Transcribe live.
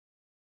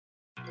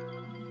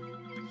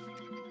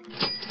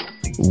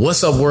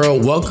What's up,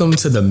 world? Welcome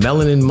to the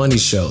Melanin Money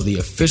Show, the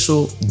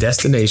official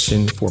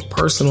destination for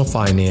personal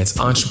finance,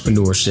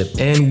 entrepreneurship,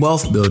 and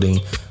wealth building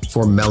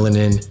for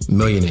melanin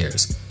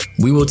millionaires.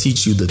 We will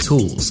teach you the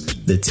tools,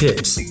 the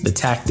tips, the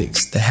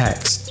tactics, the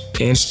hacks,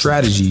 and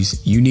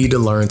strategies you need to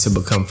learn to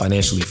become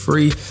financially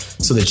free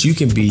so that you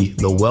can be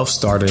the wealth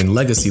starter and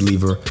legacy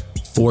leaver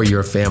for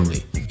your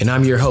family. And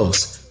I'm your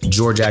host,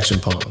 George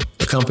Actionpong,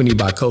 accompanied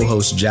by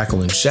co-hosts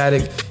Jacqueline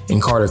Shattuck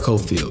and Carter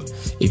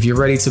Cofield. If you're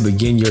ready to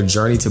begin your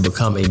journey to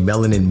become a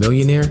melanin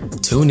millionaire,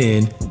 tune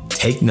in,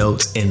 take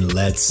notes, and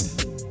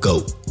let's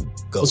go.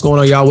 What's going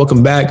on, y'all?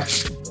 Welcome back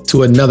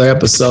to another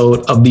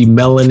episode of the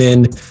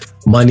Melanin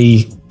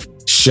Money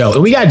Show.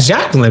 And we got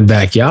Jacqueline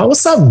back, y'all.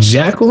 What's up,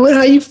 Jacqueline?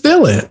 How you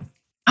feeling?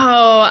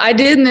 Oh, I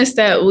did miss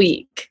that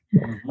week.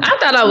 I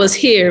thought I was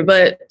here,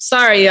 but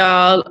sorry,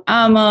 y'all.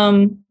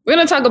 We're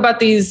gonna talk about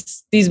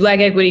these Black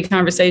equity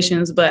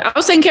conversations, but I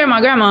was taking care of my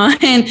grandma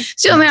and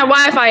she doesn't have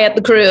Wi-Fi at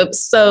the crib,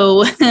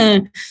 so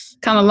kind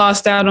of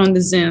lost out on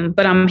the Zoom.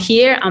 But I'm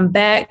here. I'm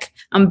back.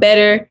 I'm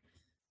better.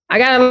 I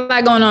got a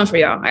lot going on for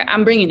y'all.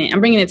 I'm bringing it. I'm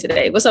bringing it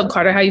today. What's up,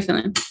 Carter? How you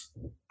feeling?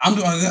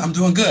 I'm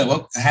doing good.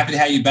 Well, happy to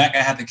have you back. I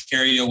had to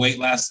carry your weight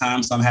last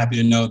time, so I'm happy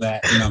to know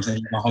that you're gonna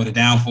hold it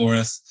down for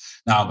us.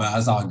 No, but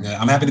it's all good.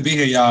 I'm happy to be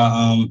here,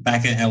 y'all.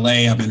 Back in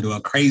LA, I've been doing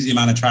a crazy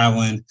amount of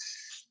traveling,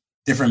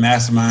 different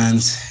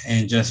masterminds,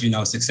 and just,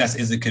 success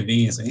isn't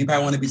convenient. So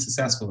anybody want to be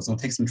successful, it's going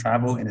to take some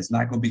travel and it's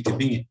not going to be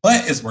convenient,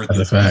 but it's worth it.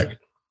 That's a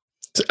fact.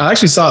 I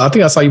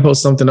think I saw you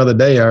post something the other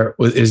day.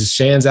 Is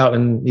Shan's out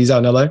and he's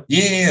out in LA?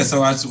 Yeah.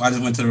 So I just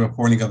went to the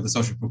recording of the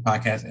Social Proof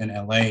podcast in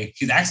LA.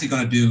 He's actually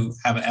going to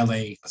have an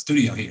LA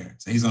studio here.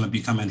 So he's going to be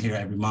coming here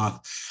every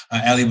month.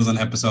 Ellie was on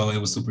the episode. It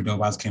was super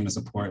dope. I just came to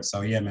support. So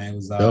yeah, man, it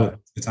was a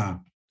good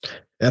time.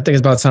 I think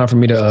it's about time for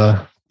me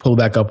to pull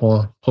back up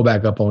on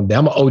that.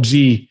 I'm an OG.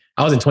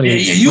 I was in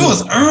 2018. Yeah, you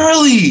was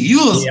early.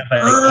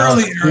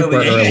 Early.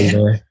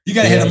 You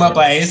got to hit him up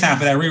like, it's time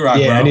for that re-rock,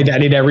 bro. I need that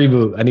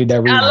reboot.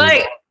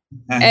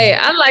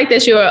 I like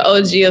that you're an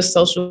OG of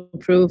Social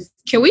Proof.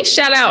 Can we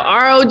shout out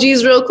our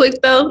OGs real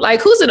quick though?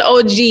 Like, who's an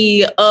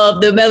OG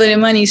of the Melanin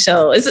Money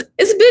Show? It's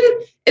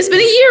been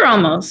a year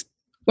almost.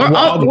 We're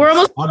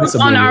almost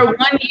on our 1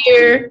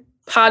 year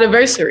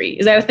podiversary.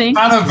 Is that a thing?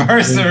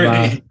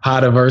 Podiversary.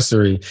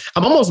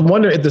 I'm almost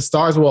wondering if the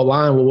stars will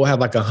align where we'll have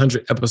like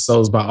 100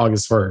 episodes by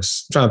August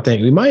 1st. I'm trying to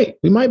think.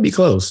 We might be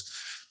close.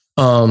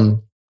 But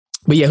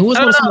yeah, who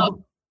are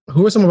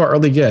some of our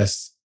early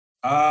guests?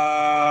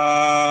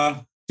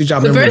 The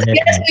first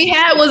guest we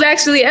had was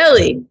actually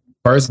Ellie.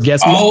 First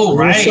guest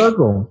right.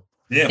 Circle.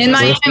 Yeah, in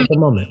Miami.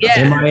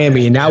 In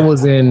Miami. And that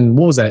was in,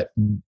 what was that?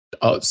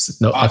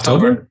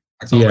 October?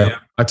 Yeah,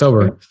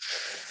 October.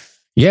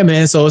 Yeah,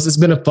 man. So it's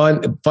been a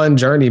fun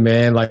journey,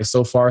 man. Like,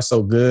 so far,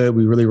 so good.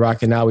 We really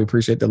rocking out. We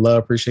appreciate the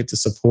love, appreciate the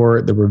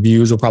support, the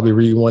reviews. We'll probably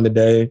read one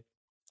today.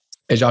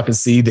 As y'all can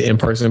see, the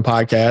in-person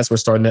podcast, we're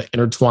starting to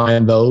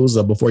intertwine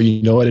those. Before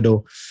you know it,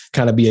 it'll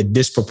kind of be a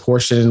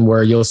disproportion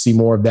where you'll see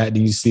more of that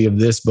than you see of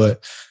this.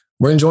 But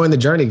we're enjoying the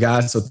journey,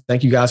 guys. So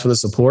thank you guys for the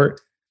support.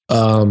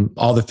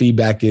 All the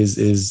feedback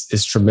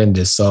is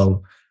tremendous.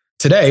 So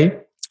today,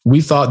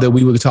 we thought that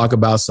we would talk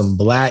about some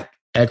Black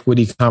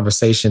equity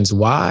conversations.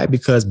 Why?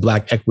 Because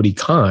Black Equity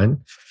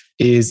Con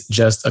is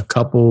just a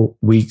couple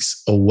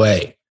weeks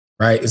away,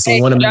 right? And so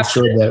we want to make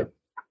sure that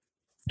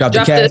drop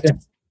the cash.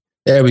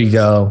 There we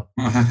go.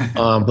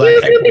 Black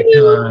Equity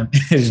Con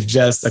is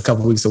just a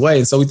couple weeks away.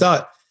 And so we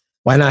thought,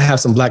 why not have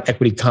some Black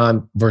Equity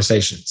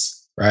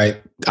conversations,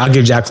 right? I'll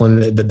give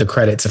Jacqueline the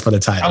credit for the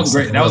title. That was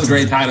great. That was a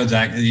great title,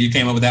 Jack. You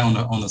came up with that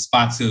on the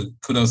spot too.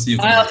 Kudos to you.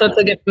 I also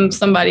took it from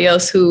somebody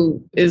else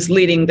who is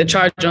leading the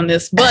charge on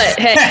this. But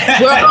hey,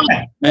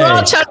 we're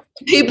all chucking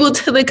people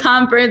to the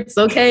conference,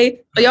 okay?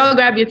 So y'all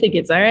grab your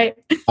tickets, all right?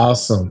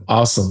 Awesome.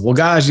 Well,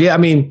 guys, yeah, I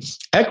mean,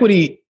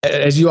 equity,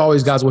 as you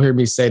always guys will hear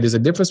me say, there's a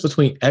difference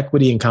between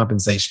equity and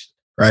compensation,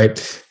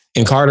 right?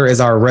 And Carter is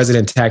our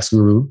resident tax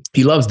guru.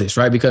 He loves this,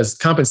 right? Because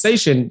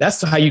compensation,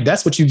 that's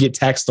what you get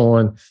taxed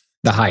on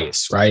the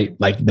highest, right?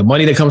 Like the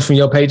money that comes from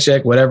your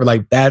paycheck, whatever,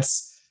 like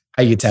that's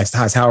how you get taxed the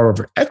highest.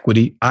 However,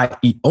 equity,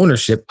 i.e.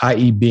 ownership,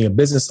 i.e. being a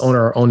business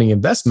owner or owning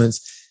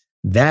investments,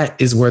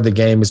 that is where the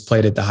game is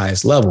played at the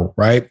highest level,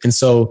 right? And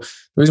so the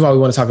reason why we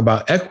want to talk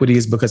about equity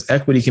is because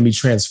equity can be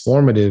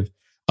transformative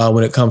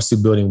when it comes to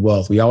building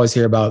wealth. We always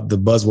hear about the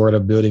buzzword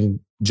of building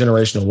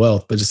generational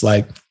wealth, but just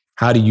like,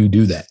 how do you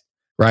do that,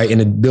 right?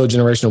 And to build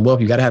generational wealth,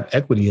 you got to have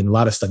equity in a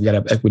lot of stuff. You got to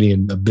have equity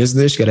in a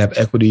business. You got to have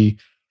equity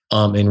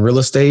in real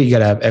estate. You got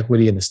to have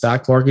equity in the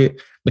stock market,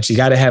 but you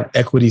got to have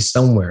equity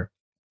somewhere.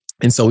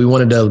 And so we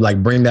wanted to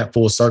like bring that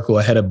full circle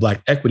ahead of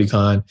Black Equity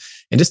Con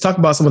and just talk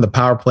about some of the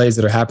power plays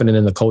that are happening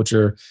in the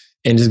culture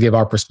and just give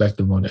our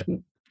perspective on it.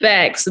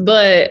 Facts.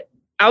 But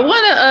I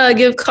want to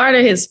give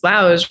Carter his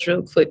flowers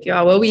real quick,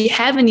 y'all. While we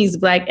having these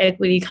Black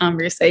equity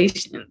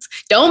conversations,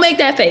 don't make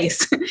that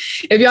face.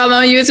 If y'all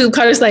on YouTube,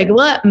 Carter's like,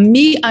 what?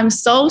 Me? I'm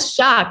so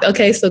shocked.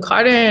 Okay, so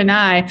Carter and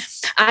I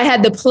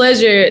had the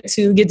pleasure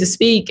to get to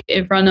speak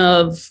in front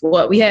of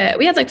we had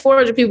like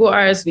 400 people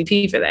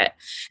RSVP for that.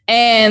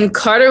 And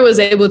Carter was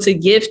able to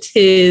gift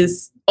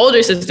his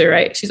older sister,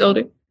 right? She's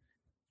older.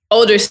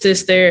 Older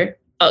sister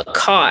a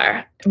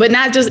car, but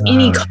not just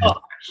any car.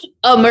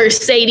 A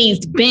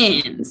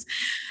Mercedes-Benz.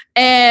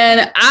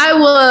 And I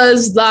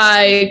was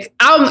like,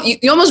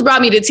 you almost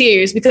brought me to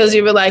tears because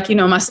you were like,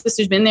 my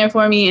sister's been there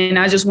for me and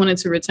I just wanted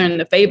to return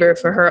the favor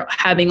for her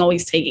having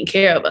always taken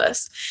care of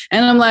us.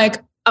 And I'm like,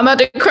 I'm about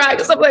to cry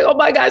because I'm like, oh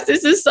my gosh,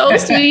 this is so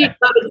sweet.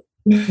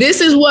 This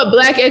is what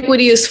Black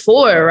equity is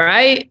for,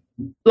 right?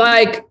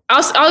 Like,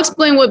 I'll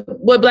explain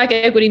what Black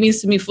equity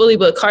means to me fully,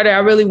 but Carter, I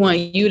really want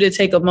you to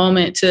take a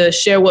moment to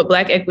share what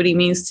Black equity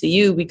means to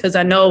you, because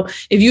I know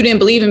if you didn't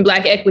believe in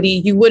Black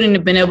equity, you wouldn't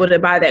have been able to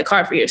buy that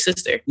car for your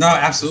sister. No,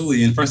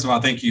 absolutely. And first of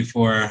all, thank you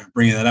for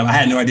bringing that up. I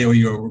had no idea where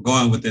you were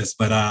going with this,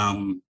 but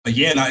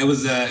yeah, no, it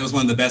was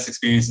one of the best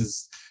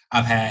experiences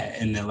I've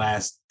had in the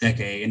last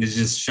decade, and it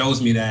just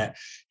shows me that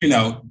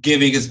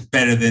giving is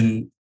better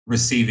than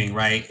receiving,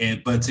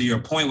 right? But to your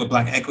point with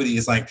Black equity,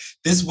 is like,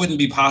 this wouldn't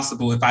be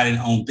possible if I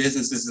didn't own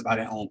businesses, if I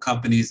didn't own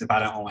companies, if I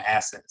didn't own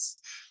assets,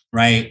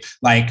 right?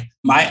 Like,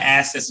 my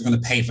assets are going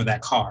to pay for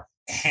that car,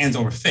 hands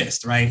over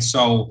fist, right?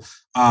 So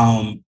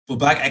what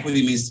Black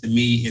equity means to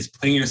me is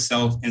putting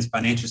yourself in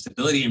financial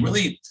stability. And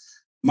really,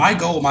 my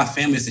goal with my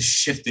family is to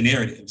shift the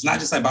narrative. It's not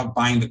just about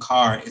buying the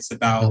car. It's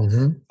about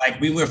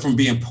like, we went from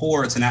being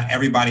poor to now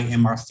everybody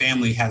in our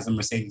family has a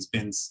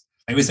Mercedes-Benz.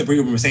 Like, we said,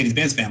 we're a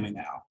Mercedes-Benz family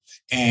now.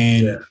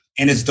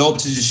 And it's dope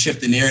to just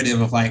shift the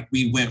narrative of like,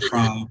 we went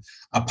from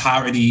a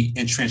poverty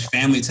entrenched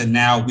family to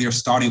now we are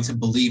starting to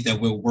believe that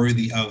we're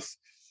worthy of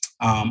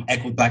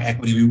Black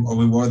equity,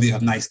 we're worthy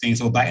of nice things.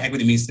 So what Black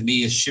equity means to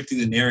me is shifting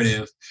the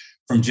narrative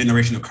from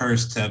generational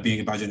curse to being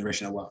about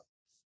generational wealth.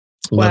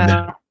 Love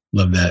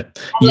that.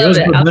 Yeah, it was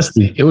real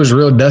dusty. It was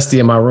real dusty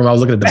in my room. I was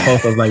looking at the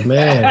post. I was like,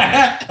 man,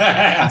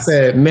 I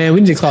said, man,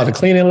 we need to call the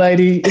cleaning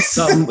lady. It's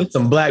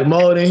some black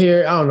mold in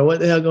here. I don't know what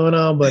the hell going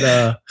on, but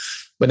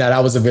no,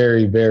 that was a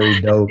very, very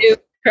dope.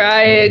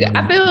 Crying.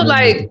 I feel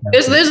like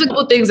there's a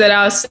couple things that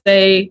I'll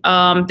say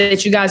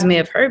that you guys may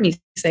have heard me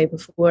say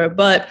before,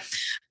 but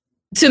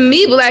to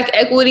me, Black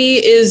equity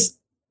is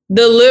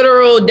the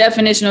literal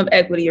definition of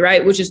equity,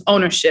 right? Which is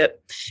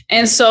ownership.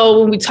 And so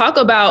when we talk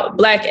about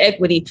Black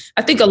equity,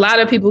 I think a lot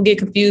of people get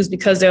confused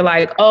because they're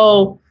like,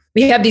 oh,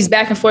 we have these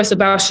back and forths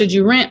about should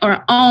you rent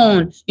or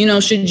own,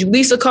 should you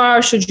lease a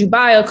car? Should you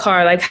buy a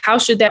car? Like, how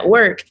should that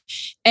work?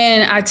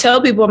 And I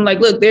tell people, I'm like,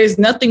 look, there's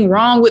nothing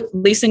wrong with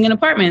leasing an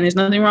apartment. There's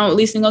nothing wrong with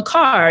leasing a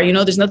car.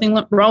 There's nothing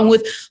wrong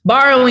with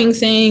borrowing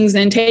things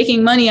and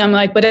taking money. I'm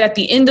like, but at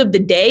the end of the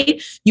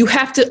day, you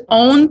have to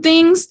own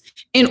things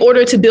in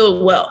order to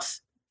build wealth.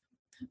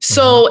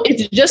 So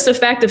it's just a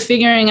fact of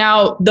figuring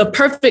out the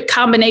perfect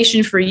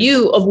combination for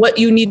you of what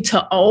you need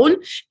to own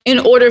in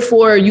order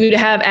for you to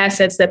have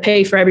assets that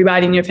pay for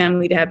everybody in your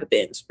family to have a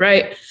Benz,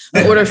 right?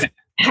 In order to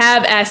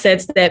have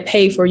assets that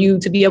pay for you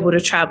to be able to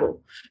travel,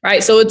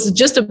 right? So it's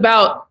just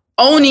about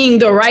owning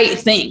the right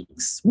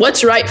things.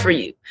 What's right for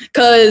you?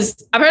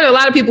 Because I've heard a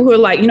lot of people who are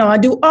like, I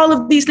do all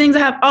of these things. I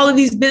have all of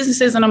these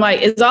businesses. And I'm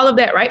like, is all of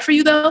that right for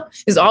you though?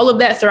 Is all of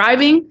that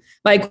thriving?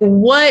 Like,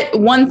 what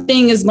one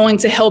thing is going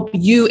to help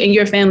you and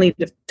your family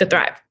to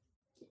thrive?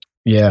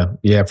 Yeah,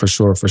 for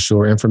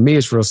sure. And for me,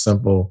 it's real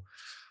simple.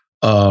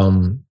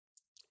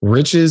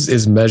 Riches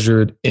is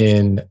measured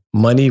in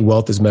money.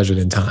 Wealth is measured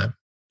in time.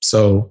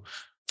 So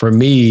for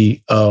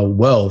me,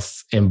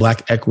 wealth and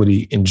Black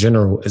equity in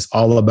general is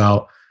all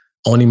about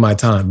owning my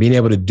time, being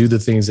able to do the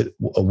things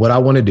what I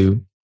want to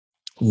do,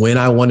 when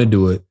I want to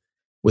do it,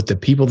 with the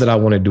people that I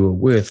want to do it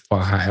with, or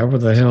however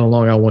the hell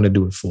long I want to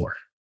do it for,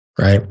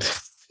 right?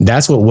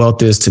 That's what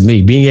wealth is to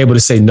me. Being able to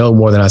say no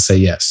more than I say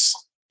yes.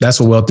 That's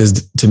what wealth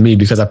is to me,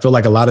 because I feel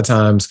like a lot of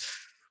times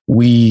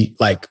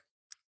I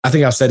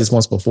think I've said this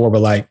once before,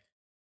 but like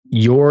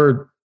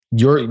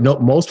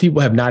most people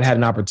have not had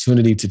an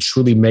opportunity to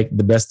truly make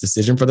the best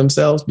decision for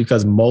themselves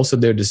because most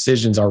of their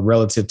decisions are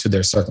relative to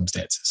their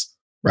circumstances,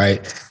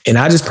 right? And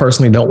I just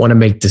personally don't want to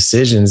make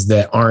decisions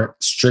that aren't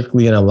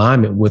strictly in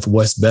alignment with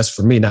what's best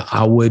for me. Now,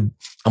 I'm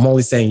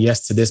only saying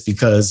yes to this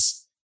because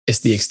it's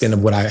the extent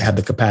of what I have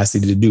the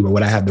capacity to do or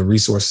what I have the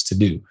resources to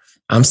do.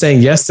 I'm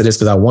saying yes to this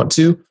because I want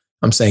to.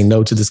 I'm saying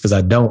no to this because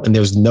I don't. And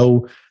there's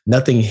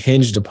nothing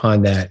hinged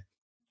upon that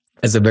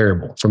as a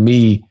variable. For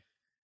me,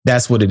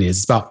 that's what it is.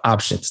 It's about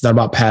options. It's not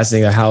about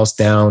passing a house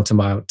down to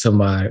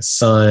my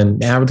son.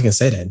 Man, I really can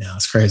say that now.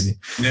 It's crazy.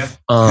 Yeah.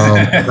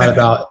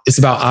 It's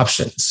about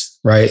options,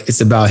 right? It's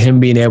about him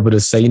being able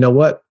to say, you know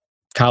what?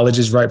 College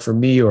is right for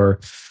me, or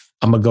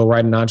I'm going to go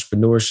right in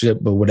entrepreneurship,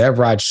 but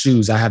whatever I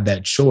choose, I have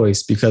that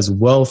choice because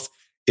wealth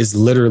is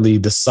literally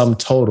the sum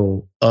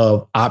total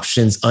of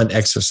options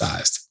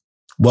unexercised.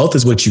 Wealth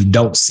is what you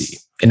don't see.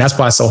 And that's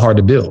why it's so hard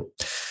to build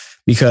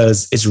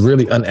because it's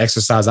really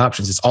unexercised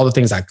options. It's all the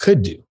things I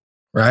could do,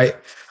 right?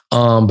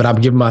 But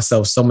I'm giving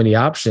myself so many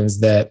options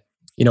that,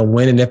 you know,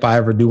 when and if I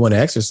ever do want to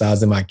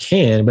exercise them, I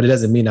can, but it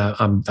doesn't mean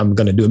I'm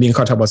going to do it. Me and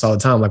Carl talk about this all the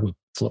time, like with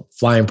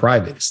flying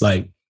private. It's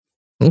like,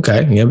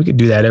 okay, yeah, we could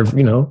do that every,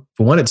 you know, if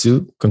we wanted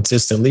to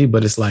consistently,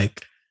 but it's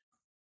like,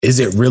 is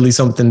it really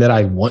something that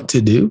I want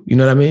to do? You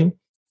know what I mean?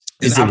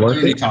 Is it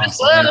worth it?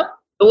 Well,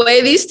 the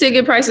way these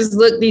ticket prices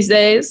look these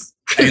days.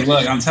 Hey,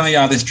 look, I'm telling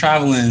y'all, this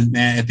traveling,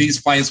 man, if these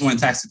flights weren't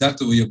tax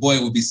deductible, your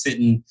boy would be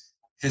sitting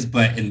his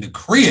butt in the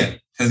crib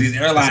because these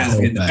airlines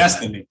get the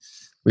best of me.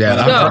 Yeah,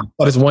 I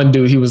saw this one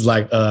dude, he was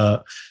like,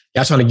 y'all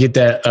trying to get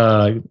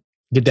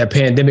that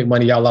pandemic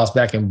money y'all lost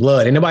back in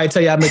blood. Ain't nobody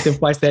tell y'all to make them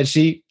flights that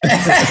cheap.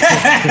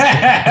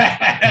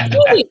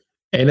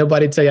 Ain't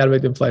nobody tell y'all to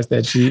make them flights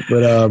that cheap.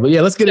 But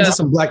yeah, let's get into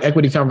some Black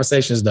equity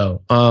conversations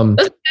though.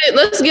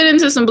 Let's get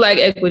into some Black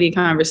equity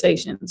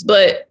conversations.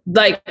 But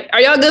like,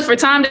 are y'all good for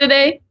time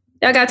today?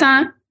 Y'all got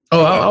time?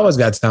 Oh, I always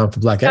got time for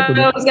Black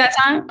equity. I always got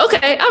time?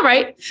 Okay, all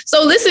right.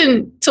 So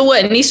listen to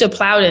what Nisha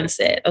Plowden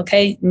said,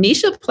 okay?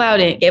 Nisha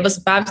Plowden gave us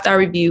a 5-star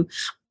review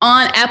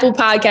on Apple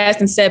Podcast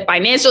and said,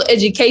 financial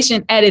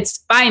education at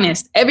its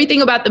finest.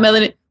 Everything about the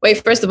melanin.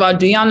 Wait, first of all,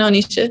 do y'all know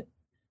Nisha?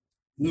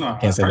 No,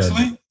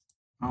 personally?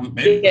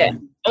 Yeah,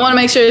 I want to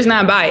make sure it's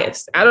not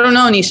biased. I don't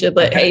know Nisha,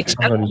 but hey,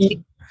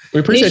 we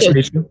appreciate you,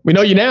 Nisha. We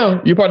know you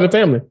now. You're part of the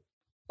family.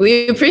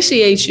 We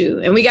appreciate you.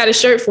 And we got a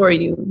shirt for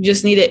you. You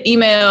just need to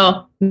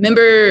email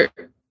member.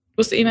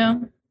 What's the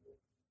email?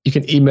 You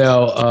can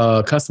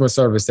email customer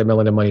service at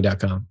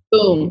melaninmoney.com.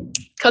 Boom.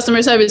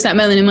 Customer service at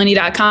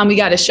melaninmoney.com. We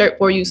got a shirt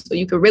for you so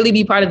you could really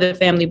be part of the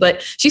family.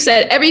 But she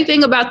said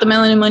everything about the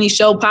Melanin Money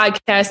Show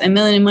podcast and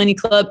Melanin Money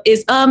Club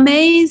is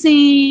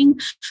amazing.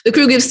 The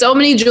crew gives so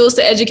many jewels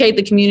to educate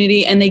the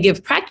community, and they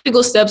give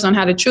practical steps on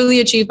how to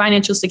truly achieve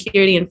financial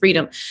security and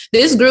freedom.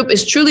 This group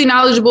is truly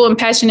knowledgeable and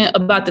passionate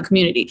about the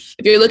community.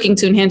 If you're looking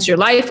to enhance your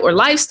life or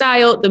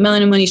lifestyle, the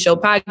Melanin Money Show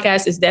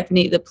podcast is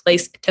definitely the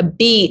place to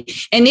be.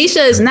 And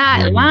Nisha is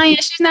not lying.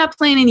 She's not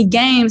playing any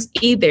games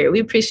either.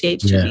 We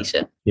appreciate you,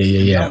 Nisha.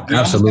 Yeah. We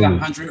absolutely.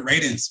 Almost got 100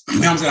 ratings.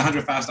 We almost got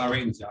 100 5-star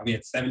ratings, y'all. We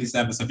had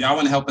 77. So if y'all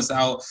want to help us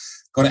out,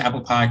 go to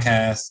Apple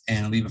Podcasts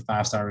and leave a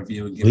 5-star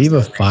review. And leave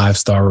a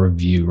 5-star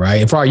review,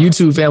 right? And for our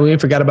YouTube family, we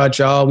forgot about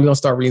y'all. We're going to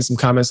start reading some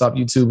comments off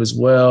YouTube as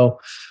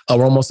well.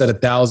 We're almost at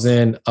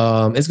 1,000.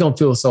 It's going to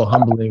feel so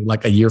humbling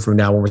like a year from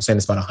now when we're saying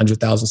it's about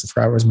 100,000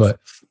 subscribers,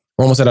 but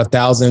we're almost at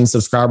 1,000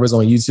 subscribers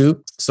on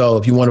YouTube. So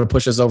if you want to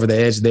push us over the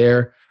edge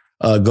there,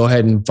 go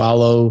ahead and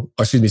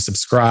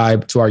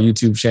subscribe to our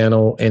YouTube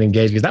channel and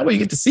engage, because that way you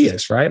get to see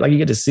us, right? Like you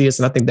get to see us.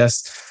 And I think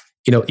that's,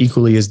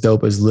 equally as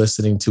dope as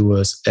listening to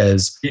us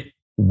as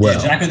well. Yeah,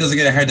 Jacqueline doesn't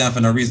get her hair done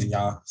for no reason,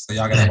 y'all. So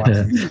y'all got to watch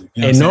it.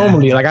 And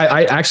normally, like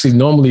I actually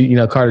normally,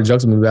 Carter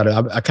jokes with me about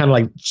it. I kind of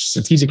like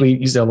strategically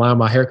used to align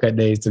my haircut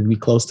days to be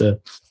close to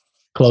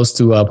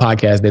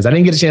podcast days. I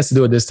didn't get a chance to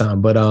do it this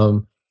time, but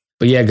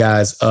yeah,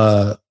 guys,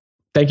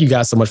 thank you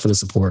guys so much for the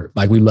support.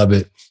 Like we love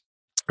it.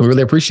 We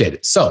really appreciate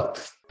it. So,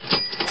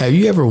 have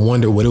you ever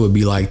wondered what it would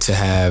be like to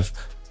have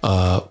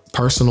a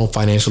personal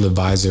financial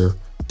advisor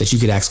that you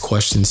could ask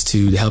questions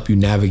to help you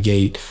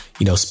navigate,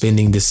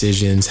 spending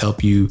decisions,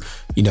 help you,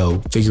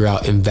 figure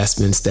out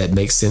investments that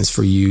make sense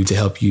for you to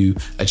help you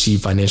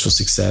achieve financial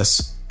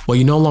success? Well,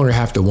 you no longer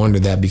have to wonder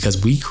that,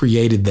 because we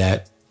created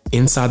that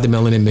inside the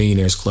Melanin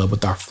Millionaires Club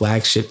with our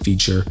flagship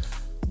feature,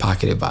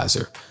 Pocket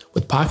Advisor.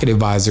 With Pocket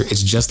Advisor,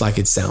 it's just like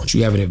it sounds.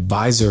 You have an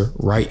advisor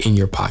right in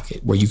your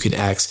pocket where you can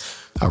ask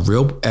a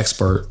real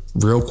expert,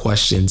 real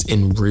questions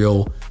in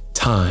real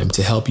time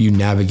to help you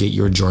navigate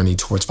your journey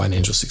towards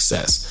financial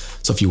success.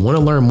 So if you want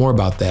to learn more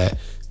about that,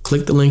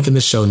 click the link in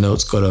the show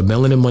notes, go to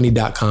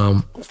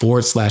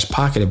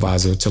melaninmoney.com/pocket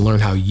advisor to learn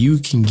how you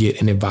can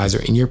get an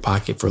advisor in your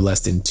pocket for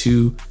less than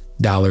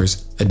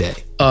 $2 a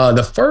day.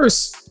 The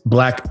first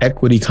Black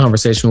equity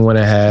conversation we want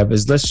to have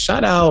is, let's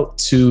shout out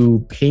to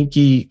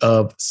Pinky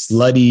of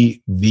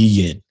Slutty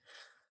Vegan.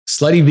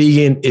 Slutty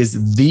Vegan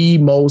is the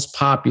most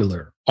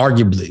popular,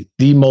 arguably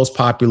the most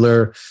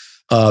popular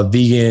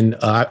vegan,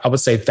 I would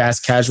say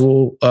fast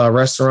casual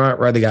restaurant,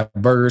 right? They got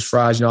burgers,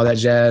 fries, all that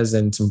jazz,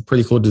 and some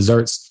pretty cool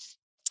desserts.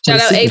 Shout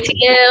out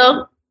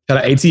ATL. Shout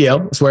out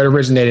ATL. That's where it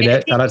originated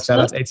at. Shout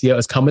out to ATL.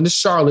 It's coming to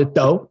Charlotte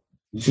though.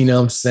 You know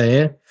what I'm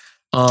saying?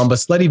 But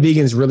Slutty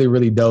Vegan is really,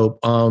 really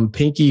dope.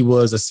 Pinky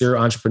was a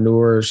serial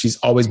entrepreneur. She's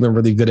always been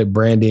really good at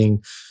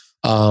branding,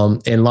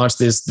 and launched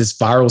this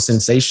viral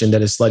sensation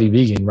that is Slutty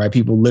Vegan, right?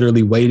 People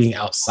literally waiting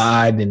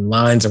outside in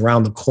lines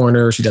around the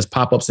corner. She does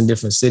pop-ups in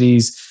different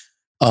cities,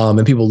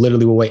 and people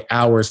literally will wait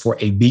hours for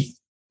a beat.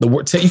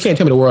 You can't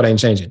tell me the world ain't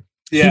changing.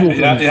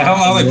 Yeah.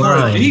 How long?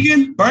 Like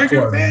vegan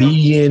burger,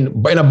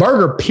 vegan, in a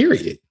burger,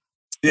 period.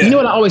 Yeah. You know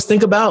what I always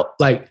think about?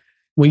 Like,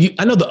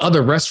 I know the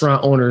other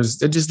restaurant owners,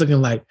 they're just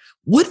looking like,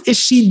 what is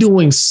she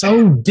doing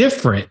so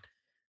different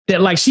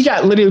that like she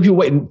got literally people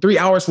waiting 3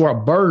 hours for a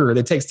burger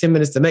that takes 10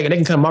 minutes to make it? They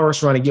can come to my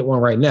restaurant and get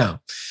one right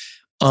now.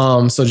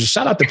 So just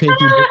shout out to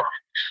Pinky.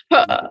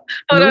 Hold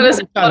on a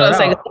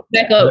second.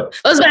 Back up.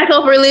 Let's back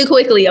up really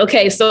quickly.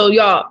 Okay, so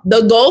y'all,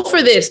 the goal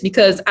for this,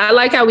 because I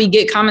like how we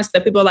get comments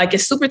that people are like,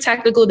 it's super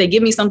tactical. They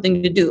give me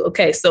something to do.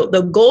 Okay, so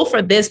the goal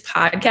for this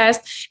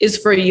podcast is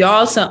for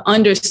y'all to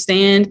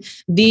understand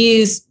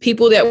these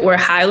people that we're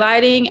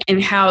highlighting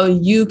and how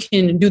you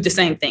can do the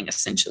same thing,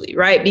 essentially,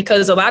 right?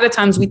 Because a lot of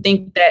times we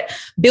think that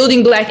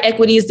building Black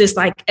equity is this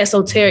like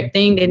esoteric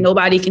thing that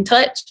nobody can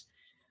touch.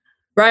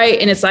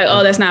 Right. And it's like,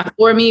 oh, that's not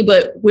for me.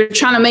 But we're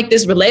trying to make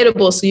this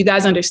relatable so you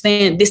guys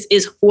understand this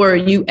is for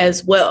you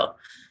as well.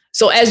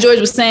 So as George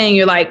was saying,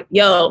 you're like,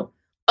 yo,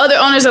 other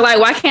owners are like,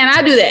 why can't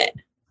I do that?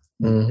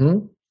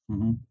 Mm-hmm.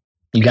 Mm-hmm.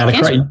 You got to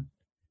cry.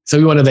 So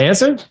you wanted the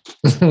answer?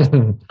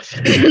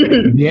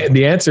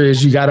 The answer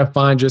is you got to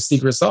find your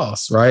secret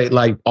sauce, right?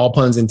 Like all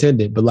puns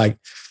intended. But like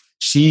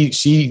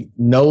she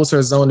knows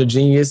her zone of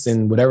genius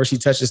and whatever she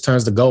touches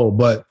turns to gold.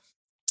 But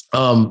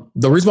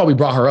the reason why we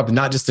brought her up, and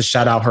not just to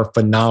shout out her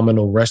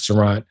phenomenal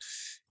restaurant,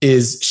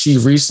 is she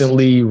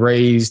recently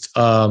raised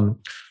a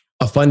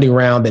funding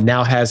round that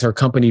now has her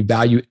company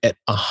valued at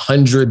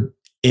 100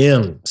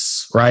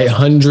 M's, right?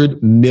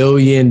 $100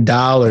 million,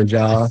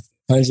 y'all.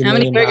 How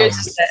many burgers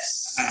is that?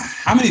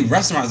 How many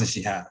restaurants does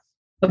she have?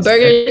 A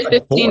burger is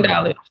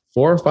 $15.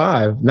 4 or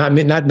 5, not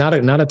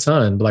a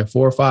ton, but like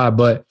 4 or 5.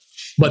 But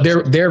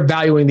they're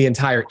valuing the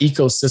entire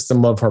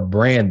ecosystem of her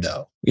brand,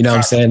 though. You know what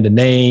I'm saying? The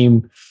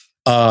name.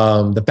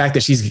 The fact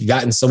that she's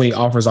gotten so many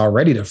offers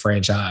already to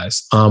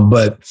franchise.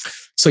 But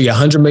so yeah,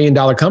 $100 million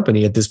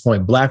company at this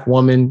point, Black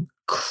woman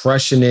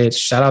crushing it.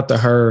 Shout out to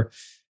her.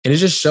 And it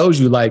just shows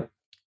you like,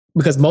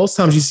 because most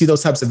times you see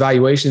those types of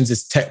valuations,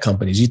 it's tech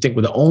companies. You think,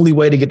 well, the only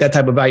way to get that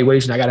type of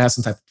valuation, I got to have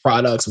some type of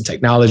product, some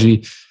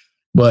technology.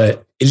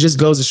 But it just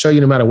goes to show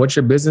you no matter what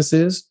your business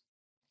is,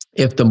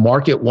 if the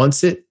market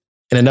wants it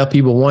and enough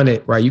people want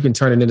it, right, you can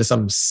turn it into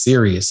something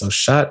serious. So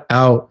shout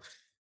out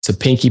to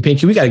Pinky.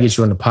 Pinky, we got to get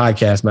you on the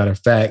podcast, matter of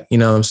fact. You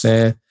know what I'm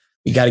saying?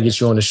 We got to get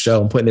you on the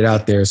show. I'm putting it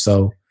out there.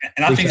 So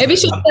and I think maybe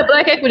she'll be at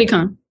Black Equity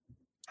Con.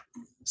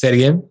 Say it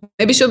again?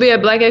 Maybe she'll be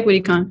at Black Equity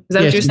Con. Is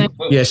that what you're saying?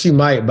 Yeah, she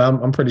might,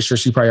 but I'm pretty sure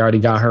she probably already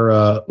got her,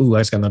 I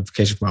just got a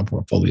notification from my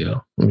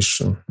portfolio. Let me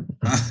show.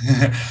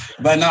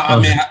 But no, I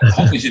mean,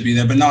 hopefully she'll be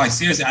there. But no, like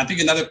seriously, I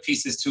think another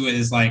piece to it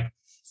is like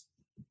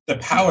the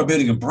power of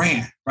building a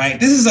brand, right?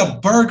 This is a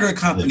burger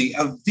company,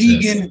 a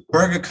vegan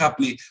burger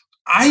company.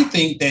 I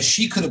think that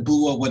she could have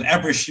blew up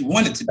whatever she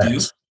wanted to do,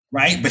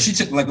 right? But she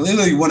took like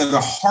literally one of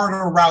the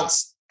harder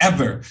routes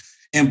ever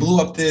and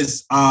blew up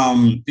this,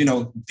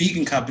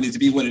 vegan company to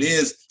be what it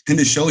is. And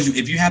it shows you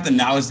if you have the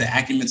knowledge, the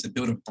acumen to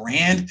build a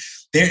brand,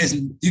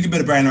 you can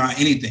build a brand around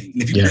anything.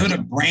 And if you build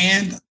a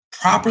brand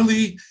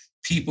properly,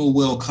 people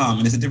will come.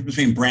 And there's a difference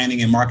between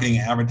branding and marketing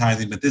and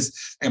advertising. But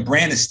a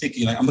brand is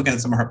sticky. Like I'm looking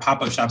at some of her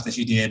pop-up shops that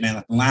she did, man.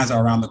 Like the lines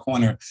are around the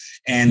corner.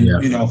 And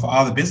for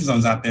all the business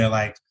owners out there,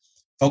 like,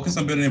 focus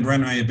on building a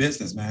brand around your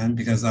business, man.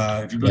 Because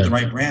if you build the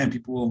right brand,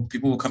 people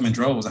will come in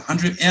droves.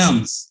 100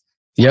 M's.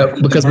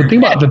 Yep. Because the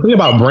thing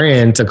about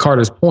brand, to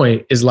Carter's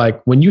point, is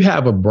like when you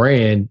have a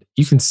brand,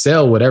 you can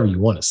sell whatever you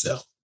want to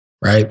sell,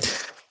 right?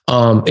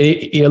 Go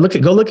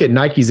look at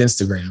Nike's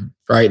Instagram,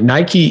 right?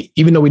 Nike,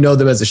 even though we know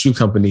them as a shoe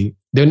company,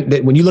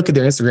 when you look at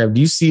their Instagram,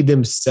 do you see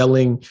them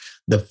selling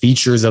the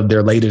features of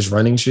their latest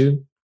running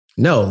shoe?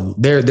 No,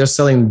 they're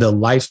selling the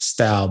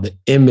lifestyle, the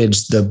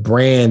image, the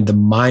brand, the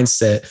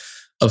mindset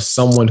of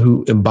someone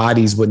who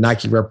embodies what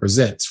Nike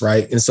represents,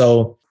 right? And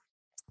so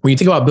when you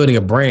think about building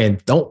a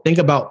brand, don't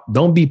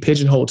be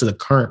pigeonholed to the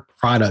current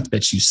product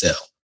that you sell,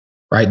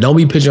 right? Don't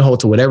be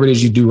pigeonholed to whatever it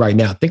is you do right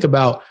now. Think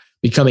about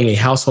becoming a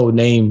household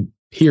name,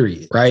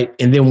 period, right?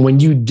 And then when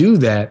you do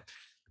that,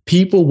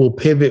 people will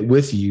pivot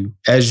with you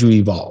as you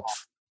evolve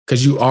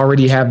because you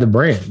already have the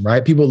brand,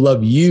 right? People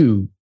love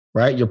you,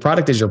 right? Your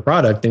product is your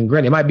product. And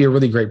granted, it might be a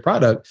really great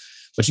product,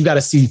 but you got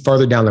to see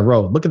further down the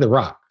road. Look at The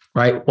Rock.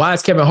 Right? Why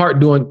is Kevin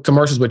Hart doing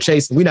commercials with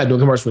Chase and we're not doing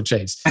commercials with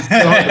Chase? You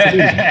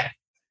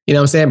know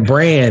what I'm saying?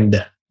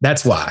 Brand.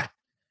 That's why.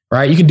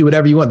 Right? You can do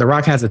whatever you want. The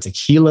Rock has a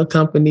tequila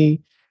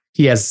company.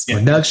 He has a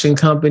production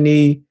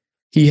company.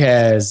 He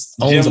has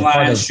owns gym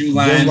line, shoe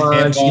line,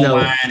 line.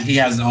 He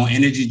has his own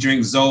energy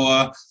drink,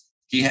 Zoa.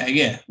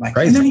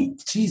 Crazy.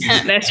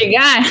 Jesus. That's your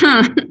guy,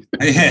 huh?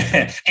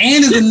 And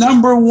is the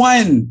number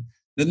one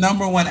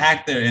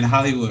actor in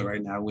Hollywood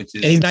right now, which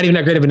is. And he's not even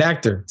that great of an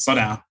actor. Slow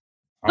down.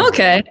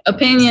 Okay.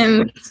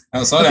 Opinion.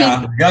 Oh, slow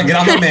down. Get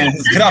off my man.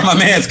 Get off my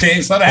man's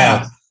case. Slow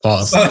down.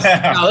 Pause. Slow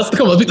down. No, let's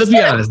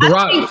be honest.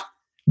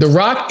 The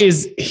Rock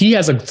he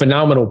has a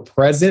phenomenal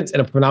presence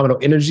and a phenomenal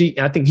energy.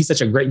 And I think he's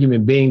such a great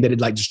human being that it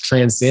like just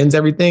transcends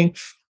everything.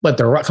 But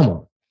The Rock, come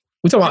on.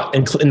 We talk about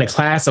in the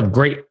class of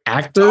great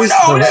actors.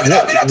 Where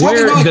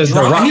does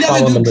The Rock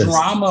fall on the list?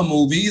 Drama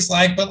movies,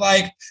 but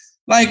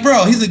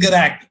bro, he's a good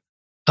actor.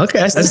 Okay,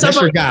 that's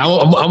your guy.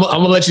 I'm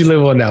gonna let you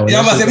live on that one. Yeah,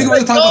 I'm about to say we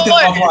can talk about this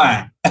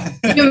offline.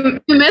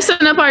 You're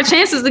messing up our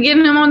chances of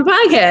getting him on the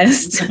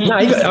podcast. No,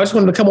 I just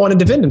wanted to come on and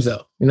defend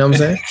himself. You know what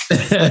I'm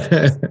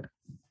saying?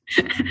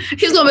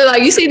 He's gonna be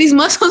like, "You see these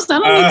muscles? I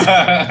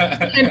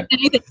don't need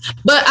anything."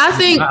 But I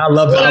think I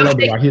love The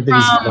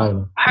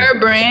Rock. Her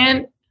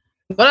brand.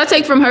 what I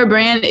take from her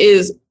brand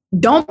is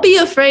don't be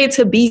afraid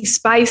to be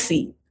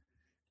spicy.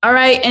 All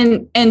right.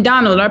 And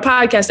Donald, our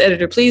podcast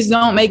editor, please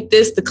don't make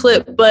this the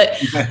clip. But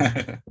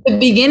at the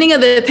beginning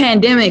of the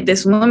pandemic,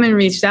 this woman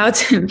reached out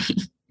to me.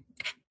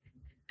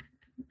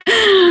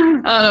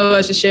 I don't know if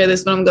I should share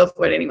this, but I'm going to go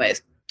for it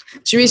anyways.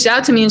 She reached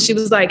out to me and she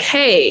was like,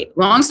 hey,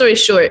 long story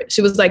short,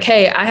 she was like,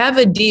 hey, I have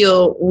a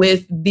deal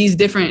with these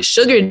different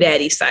sugar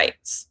daddy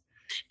sites.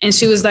 And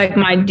she was like,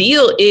 my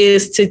deal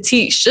is to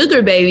teach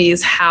sugar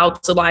babies how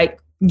to like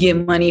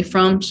get money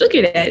from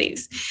sugar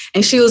daddies.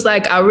 And she was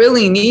like, I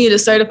really need a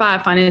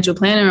certified financial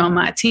planner on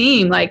my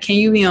team. Like, can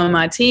you be on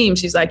my team?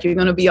 She's like, you're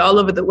going to be all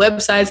over the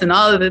websites and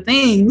all of the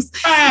things.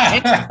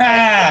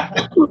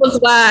 It was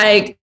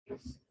like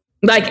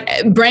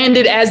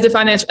branded as the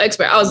financial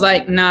expert. I was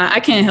like, nah, I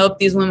can't help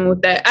these women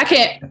with that. I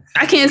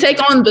can't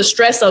take on the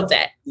stress of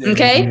that.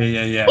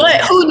 Okay. Yeah.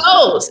 But who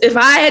knows? If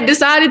I had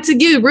decided to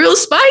get real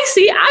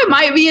spicy, I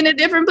might be in a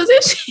different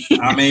position.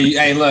 I mean,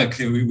 hey, look,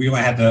 we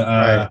might have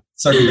to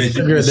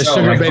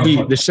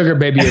the sugar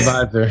baby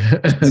advisor.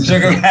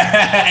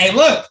 Hey,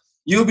 look,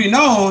 you'll be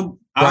known.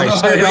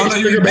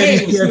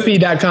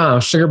 SugarBabyCFP.com.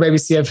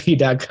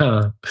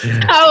 SugarBabyCFP.com.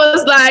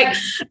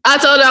 I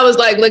told her, I was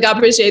like, look, I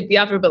appreciate the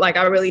offer, but like,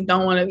 I really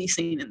don't want to be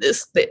seen in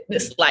this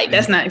light.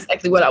 That's not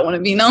exactly what I want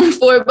to be known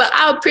for, but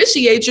I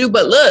appreciate you.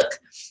 But look,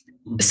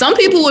 some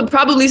people would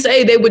probably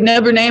say they would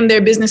never name their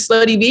business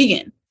Slutty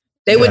Vegan.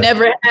 They would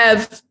never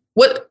have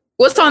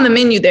what's on the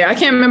menu there. I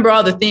can't remember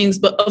all the things,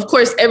 but of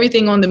course,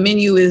 everything on the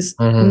menu is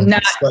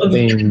not of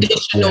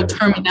traditional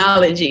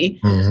terminology,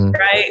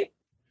 right?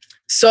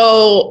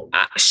 So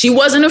she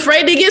wasn't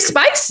afraid to get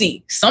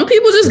spicy. Some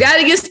people just got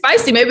to get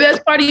spicy. Maybe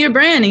that's part of your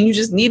brand and you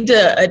just need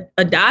to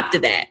adopt to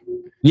that.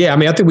 Yeah. I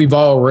mean, I think we've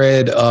all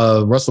read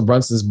Russell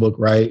Brunson's book,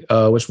 right?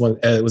 Which one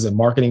was it?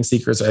 Marketing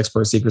Secrets or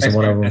Expert Secrets or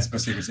one of them? Expert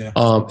Secrets, yeah.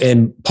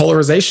 And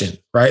polarization,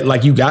 right?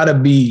 Like you gotta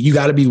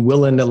be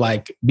willing to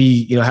like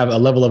be, have a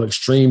level of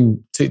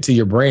extreme to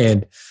your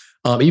brand.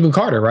 Even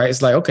Carter, right?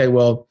 It's like, okay,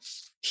 well,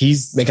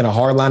 he's making a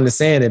hard line in the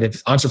sand that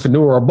if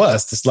entrepreneur or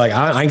bust, it's like,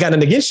 I ain't got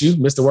nothing against you,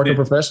 Mr. Working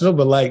Professional,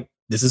 but like,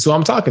 this is who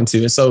I'm talking to.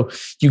 And so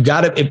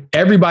if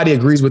everybody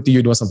agrees with you,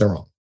 you're doing something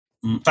wrong.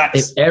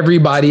 Facts. If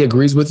everybody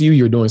agrees with you,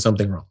 you're doing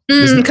something wrong.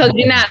 Because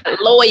you're not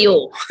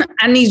loyal.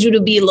 I need you to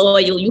be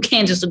loyal. You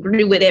can't just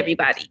agree with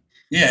everybody.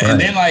 Yeah. Right.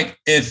 And then like,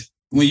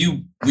 when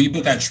you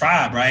build that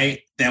tribe, right?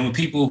 Then with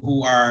people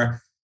who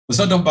what's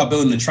so dope about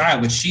building the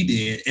tribe, what she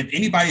did, if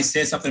anybody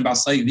said something about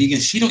Slutty Vegan,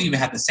 she don't even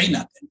have to say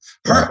nothing.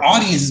 Her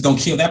audience is going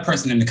to kill that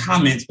person in the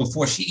comments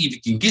before she even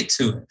can get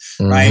to it,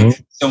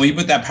 right? So when you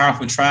put that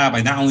powerful tribe,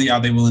 like not only are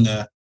they willing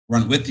to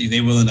run with you,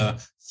 they're willing to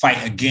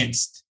fight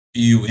against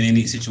you in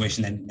any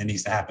situation that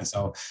needs to happen.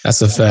 So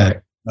that's a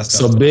fact.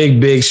 So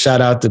big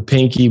shout out to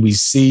Pinky. We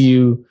see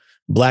you.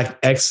 Black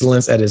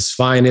excellence at its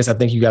finest. I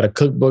think you got a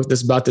cookbook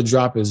that's about to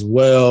drop as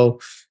well.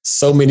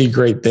 So many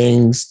great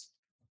things.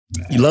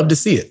 You love to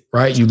see it,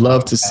 right? You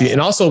love to see it. And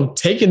also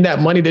taking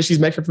that money that she's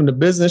making from the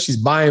business, she's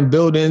buying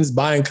buildings,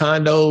 buying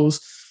condos,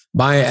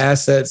 buying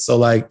assets. So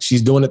like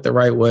she's doing it the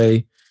right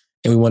way.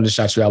 And we wanted to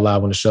shout you out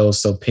loud on the show.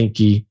 So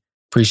Pinky,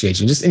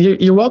 appreciate you.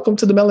 And you're welcome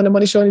to the Melanin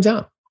Money Show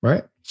anytime,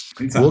 right?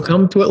 Anytime. We'll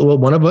come to it. Well,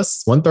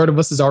 one third of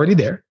us is already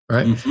there,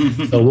 right?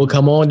 So we'll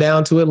come on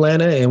down to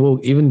Atlanta and we'll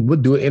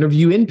do an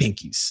interview in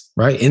Pinky's,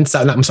 right?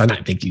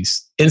 Not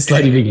Pinky's. In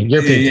Slutty Vegan.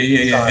 Your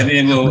Pinky. Yeah. And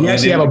then we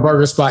actually have a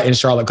burger spot in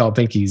Charlotte called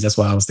Pinky's. That's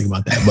why I was thinking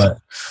about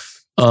that.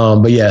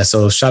 But yeah,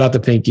 so shout out to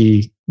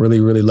Pinky. Really,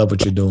 really love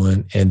what you're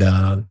doing. And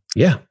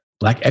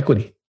Black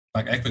Equity.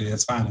 Black Equity,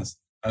 that's finest.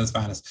 That is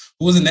finest.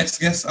 Who was the next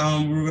guest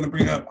we were going to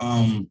bring up?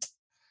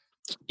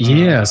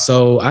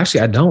 So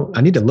actually I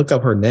need to look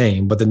up her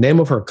name, but the name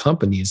of her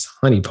company is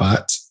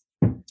Honeypot.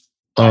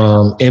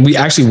 And we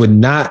actually would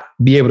not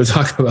be able to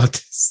talk about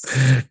this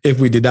if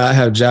we did not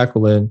have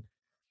Jacqueline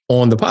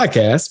on the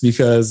podcast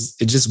because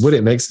it just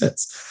wouldn't make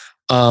sense.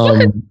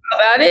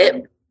 About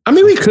it. I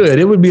mean, we could.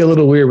 It would be a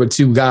little weird with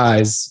two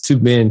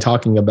men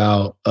talking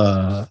about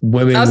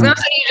women. I was going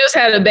to say you just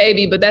had a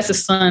baby, but that's a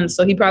son,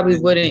 so he probably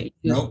wouldn't.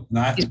 Nope,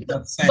 not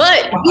the same.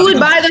 But you would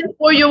buy them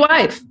for your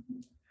wife.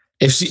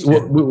 If she,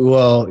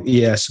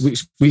 yes,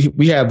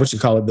 we have what you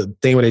call it, the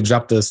thing where they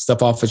drop the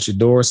stuff off at your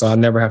door, so I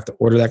never have to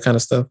order that kind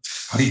of stuff.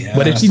 Oh, yeah,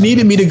 but if she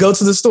needed me to go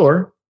to the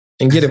store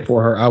and get it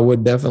for her, I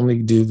would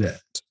definitely do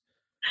that.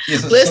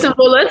 Listen,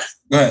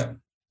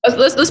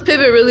 let's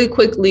pivot really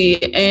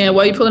quickly, and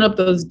while you're pulling up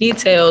those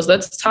details,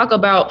 let's talk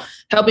about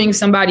helping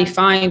somebody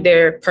find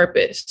their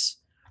purpose.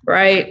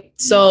 Right.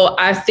 So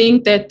I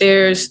think that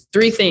there's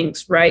three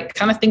things, right?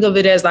 Kind of think of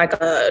it as like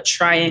a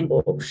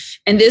triangle.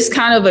 And this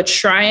kind of a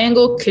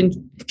triangle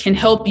can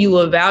help you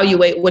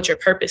evaluate what your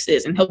purpose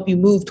is and help you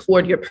move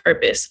toward your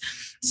purpose.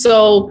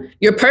 So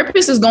your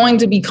purpose is going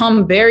to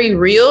become very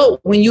real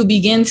when you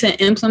begin to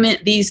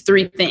implement these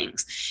three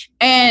things.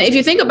 And if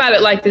you think about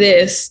it like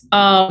this,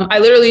 I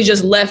literally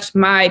just left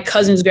my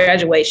cousin's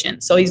graduation.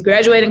 So he's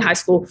graduating high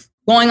school,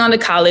 going on to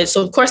college.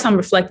 So of course I'm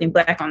reflecting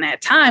back on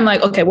that time.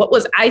 Like, okay, what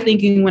was I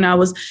thinking when I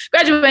was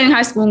graduating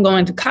high school and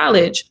going to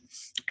college?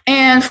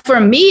 And for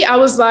me, I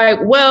was like,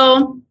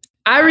 well,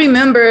 I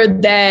remember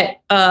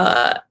that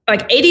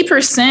like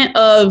 80%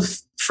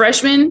 of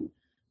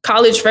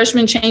college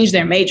freshmen change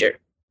their major.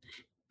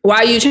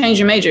 Why you change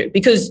your major?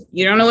 Because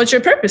you don't know what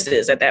your purpose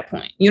is at that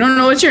point. You don't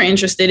know what you're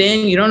interested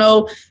in. You don't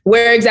know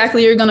where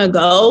exactly you're going to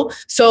go.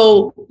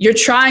 So you're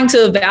trying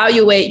to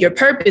evaluate your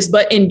purpose.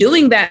 But in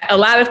doing that, a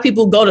lot of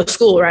people go to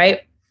school,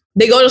 right?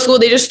 They go to school,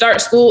 they just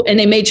start school, and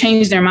they may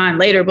change their mind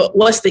later. But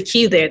what's the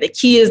key there? The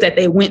key is that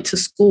they went to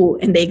school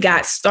and they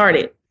got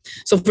started.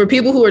 So for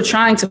people who are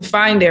trying to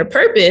find their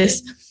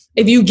purpose,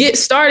 if you get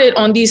started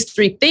on these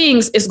 3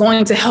 things, it's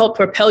going to help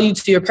propel you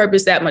to your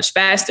purpose that much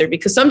faster,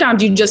 because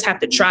sometimes you just have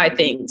to try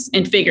things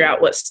and figure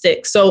out what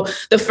sticks. So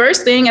the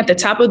first thing at the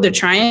top of the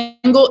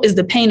triangle is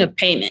the pain of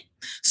payment.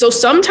 So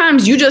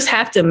sometimes you just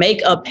have to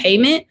make a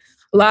payment,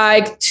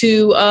 like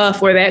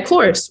for that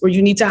course, or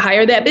you need to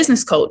hire that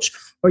business coach,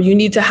 or you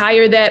need to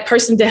hire that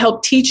person to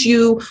help teach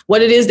you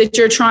what it is that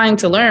you're trying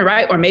to learn,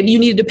 right? Or maybe you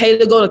need to pay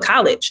to go to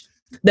college.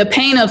 The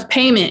pain of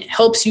payment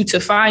helps you to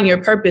find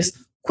your purpose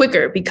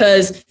quicker,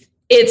 because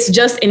it's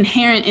just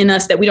inherent in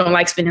us that we don't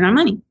like spending our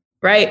money,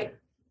 right?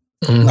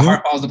 Mm-hmm. The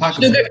heart follows the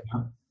pocketbook.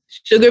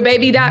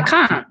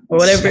 Sugarbaby.com or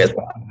whatever it's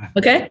called.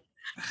 Okay.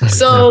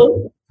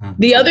 So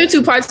the other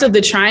 2 parts of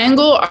the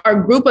triangle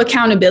are group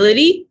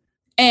accountability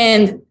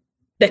and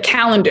the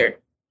calendar,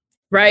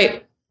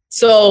 right?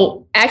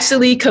 So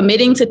actually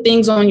committing to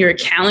things on your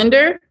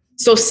calendar.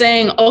 So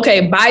saying,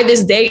 okay, by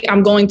this date,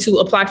 I'm going to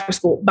apply for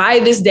school. By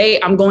this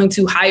date, I'm going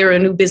to hire a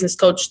new business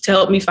coach to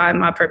help me find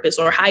my purpose,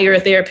 or hire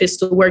a therapist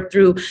to work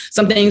through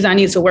some things I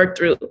need to work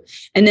through.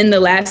 And then the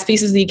last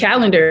piece is the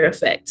calendar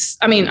effects.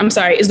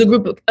 Is the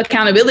group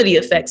accountability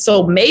effect.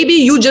 So maybe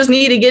you just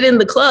need to get in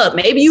the club.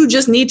 Maybe you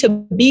just need to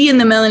be in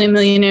the Melanin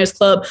Millionaires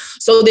Club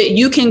so that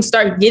you can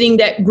start getting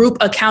that group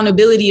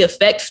accountability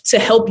effect to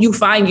help you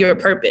find your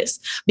purpose.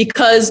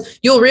 Because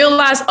you'll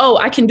realize, oh,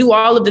 I can do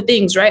all of the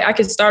things, right? I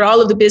can start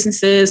all of the businesses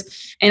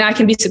and I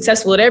can be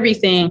successful at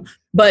everything,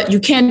 but you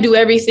can't do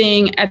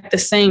everything at the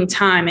same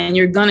time, and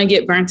you're going to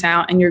get burnt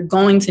out, and you're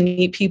going to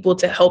need people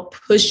to help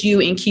push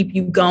you and keep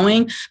you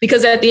going,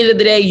 because at the end of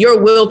the day,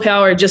 your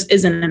willpower just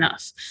isn't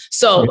enough.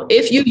 So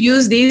if you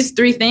use these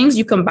 3 things,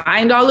 you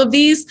combined all of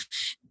these,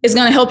 it's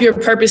going to help your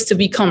purpose to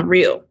become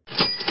real.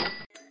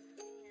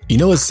 You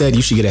know, it's said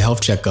you should get a health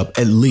checkup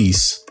at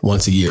least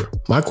once a year.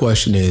 My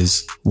question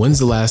is, when's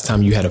the last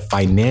time you had a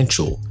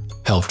financial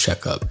health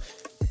checkup?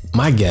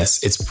 My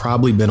guess, it's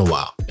probably been a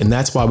while, and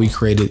that's why we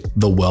created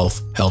the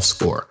Wealth Health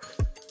Score.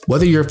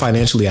 Whether you're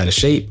financially out of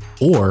shape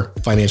or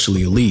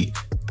financially elite,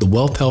 the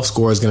Wealth Health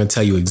Score is going to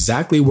tell you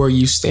exactly where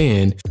you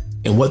stand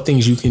and what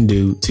things you can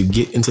do to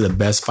get into the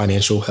best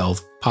financial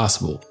health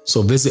possible.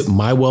 So visit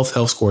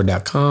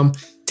mywealthhealthscore.com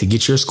to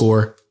get your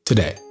score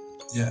today.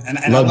 Yeah, and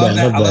I love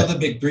that. I love the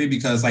big 3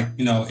 because, like,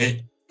 you know,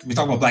 we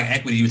talk about Black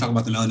equity, we talk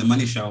about the Melanin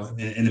Money Show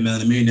and the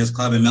Melanin Millionaires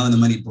Club and Melanin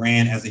Money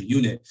brand as a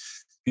unit.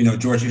 You know,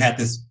 George, you had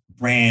this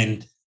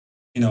brand,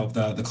 you know,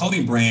 the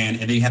clothing brand,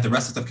 and then you have the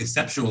rest of stuff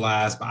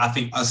conceptualized. But I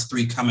think us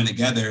 3 coming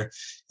together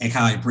and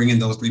kind of like bringing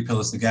those 3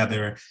 pillars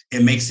together,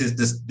 it makes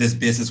this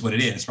business what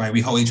it is, right? We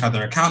hold each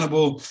other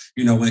accountable,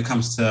 you know, when it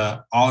comes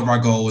to all of our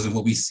goals and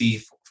what we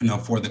see, you know,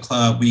 for the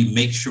club. We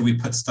make sure we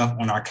put stuff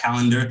on our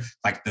calendar,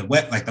 like the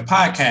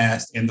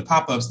podcast and the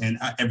pop-ups and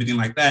everything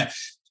like that.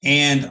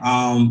 And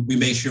we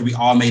made sure we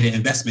all made an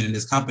investment in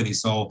this company.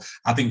 So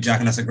I think, Jack,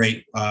 and that's a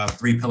great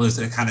 3 pillars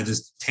that kind of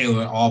just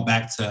tailor it all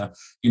back to,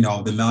 you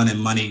know, the Melanin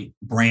Money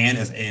brand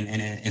and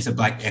into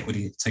Black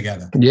equity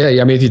together. Yeah.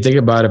 I mean, if you think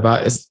about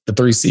it's the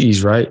 3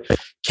 C's, right?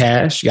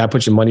 Cash, you got to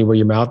put your money where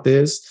your mouth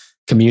is.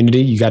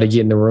 Community, you got to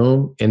get in the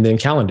room. And then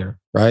calendar,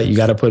 right? You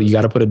got to put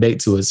a date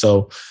to it.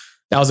 So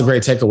that was a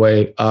great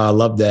takeaway. I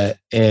love that.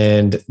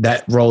 And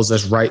that rolls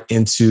us right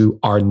into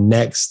our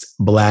next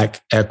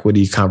Black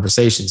equity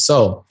conversation.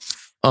 So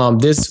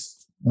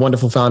this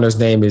wonderful founder's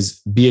name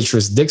is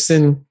Beatrice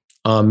Dixon.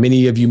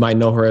 Many of you might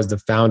know her as the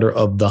founder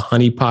of the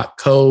Honey Pot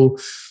Co.,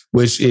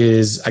 which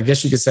is, I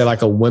guess you could say,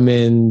 like I'll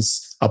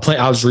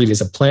just read it.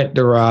 It's a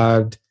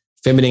plant-derived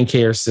feminine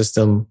care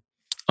system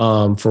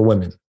for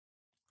women,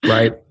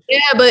 right? Yeah,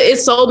 but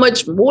it's so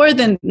much more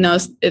than,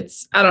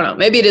 I don't know,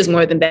 maybe it is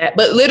more than that.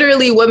 But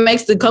literally what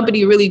makes the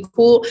company really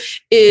cool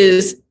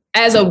is,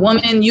 as a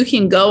woman, you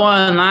can go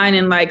online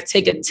and like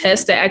take a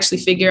test to actually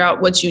figure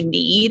out what you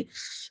need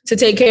to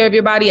take care of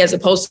your body, as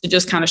opposed to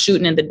just kind of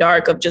shooting in the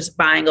dark of just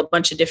buying a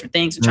bunch of different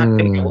things and trying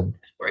to figure out what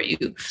for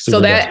you.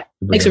 So that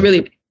makes a really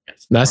big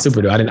difference. That's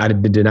super dope. I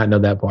did not know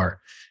that part.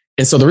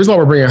 And so the reason why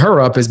we're bringing her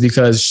up is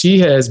because she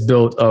has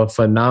built a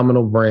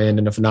phenomenal brand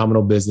and a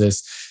phenomenal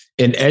business.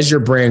 And as your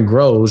brand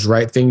grows,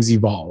 right, things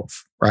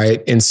evolve,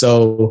 right? And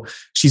so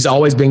she's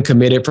always been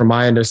committed, from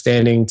my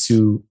understanding,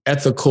 to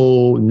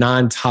ethical,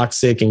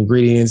 non-toxic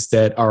ingredients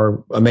that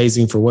are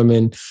amazing for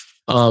women.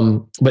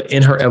 But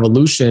in her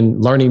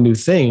evolution, learning new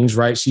things,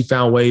 right, she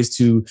found ways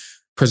to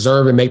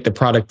preserve and make the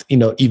product, you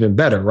know, even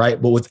better,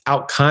 right? But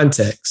without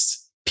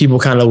context, people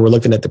kind of were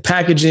looking at the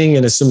packaging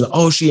and assuming,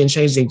 oh, she didn't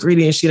change the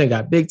ingredients. She done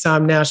got big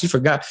time now. She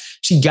forgot.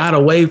 She got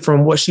away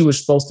from what she was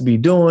supposed to be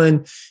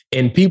doing.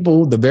 And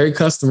people, the very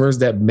customers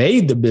that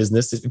made the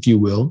business, if you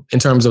will, in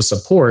terms of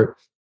support,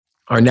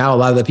 are now a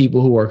lot of the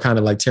people who are kind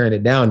of like tearing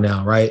it down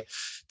now, right?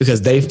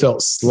 Because they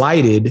felt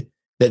slighted,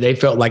 that they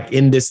felt like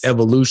in this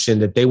evolution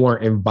that they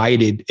weren't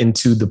invited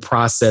into the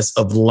process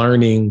of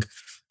learning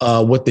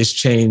what this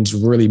change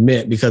really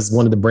meant, because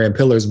one of the brand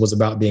pillars was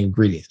about the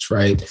ingredients,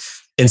 right?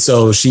 And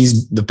so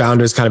the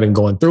founder's kind of been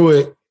going through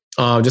it,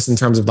 just in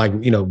terms of like,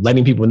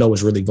 letting people know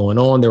what's really going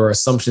on. There were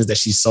assumptions that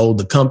she sold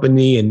the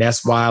company, and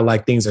that's why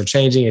like things are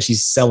changing and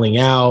she's selling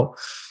out.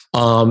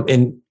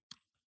 And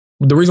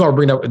the reason why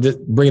we're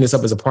bringing this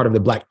up as a part of the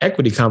Black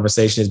equity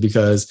conversation is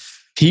because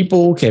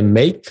people can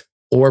make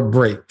or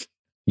break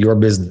your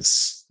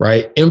business,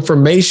 right?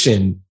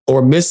 Information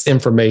or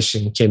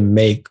misinformation can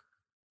make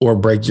or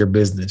break your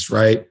business,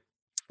 right?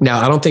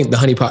 Now, I don't think the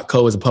Honey Pot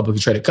Co. is a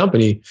publicly traded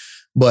company,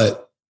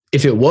 but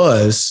if it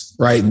was,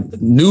 right,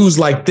 news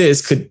like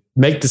this could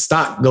make the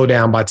stock go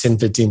down by 10,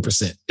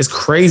 15%. It's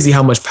crazy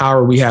how much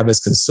power we have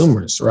as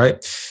consumers,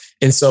 right?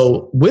 And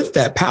so with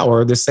that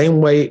power, the same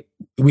way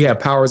we have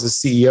powers as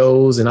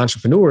CEOs and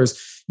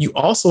entrepreneurs, you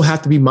also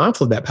have to be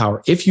mindful of that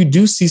power. If you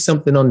do see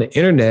something on the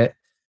internet,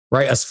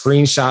 right, a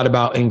screenshot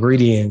about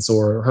ingredients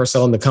or her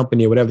selling the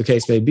company or whatever the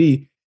case may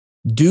be,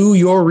 do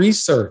your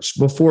research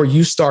before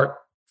you start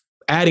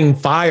adding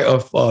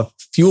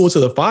fuel to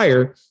the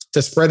fire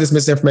to spread this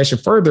misinformation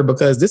further,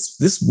 because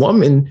this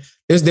woman,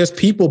 there's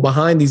people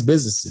behind these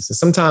businesses. And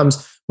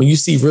sometimes when you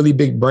see really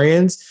big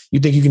brands, you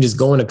think you can just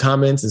go in the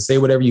comments and say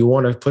whatever you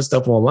want to put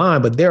stuff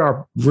online, but there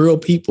are real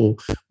people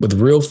with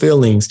real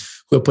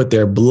feelings who have put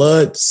their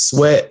blood,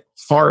 sweat,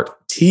 heart,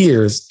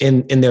 tears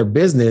in their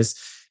business.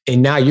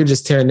 And now you're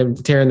just tearing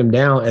them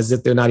down as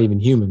if they're not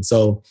even human.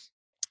 So,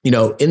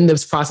 in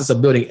this process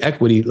of building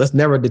equity, let's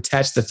never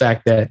detach the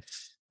fact that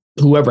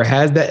whoever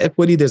has that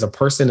equity, there's a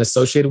person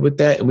associated with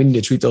that. And we need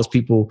to treat those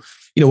people,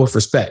 with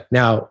respect.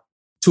 Now,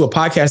 to a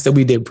podcast that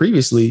we did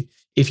previously,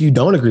 if you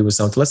don't agree with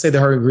something, let's say that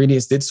her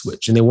ingredients did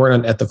switch and they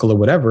weren't unethical or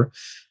whatever.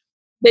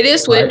 They did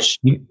switch.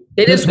 Right?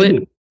 They did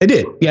switch. They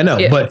did. Yeah, no.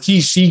 Yeah. But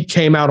she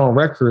came out on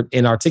record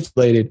and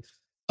articulated,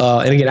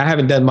 and again, I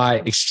haven't done my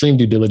extreme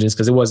due diligence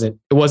because it wasn't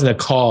a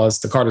cause,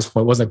 to Carter's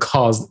point, it wasn't a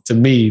cause to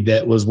me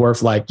that was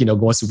worth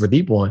going super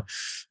deep on.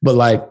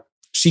 But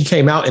she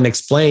came out and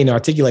explained,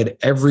 articulated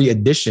every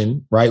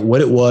addition, right? What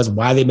it was,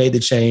 why they made the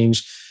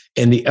change,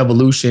 and the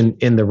evolution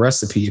in the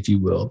recipe, if you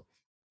will.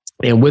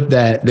 And with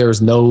that, there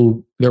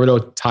were no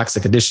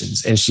toxic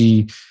additions. And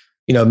she,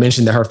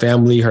 mentioned that her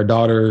family, her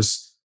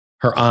daughters,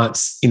 her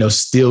aunts,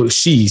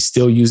 she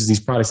still uses these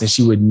products, and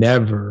she would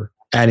never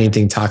add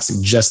anything toxic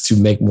just to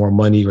make more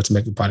money or to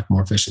make the product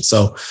more efficient.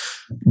 So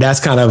that's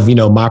kind of,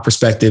 my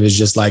perspective is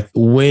just like,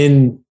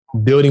 when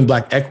building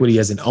Black equity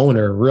as an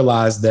owner,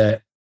 realize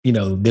that,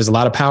 there's a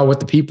lot of power with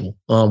the people,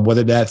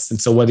 whether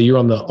you're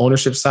on the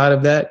ownership side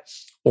of that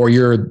or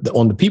you're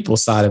on the people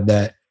side of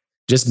that,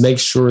 just make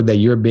sure that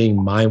you're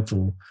being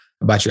mindful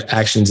about your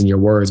actions and your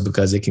words,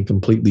 because it can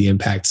completely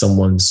impact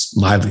someone's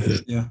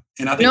livelihood. Yeah.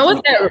 And I think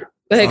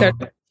I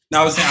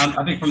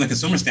think from the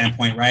consumer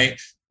standpoint, right,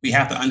 we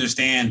have to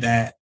understand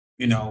that,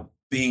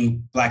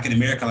 being Black in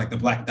America, like the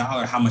Black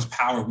dollar, how much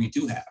power we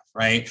do have,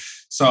 right?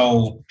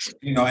 So,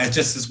 as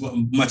just as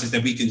much as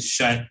that we can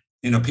shut,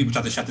 people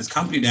try to shut this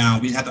company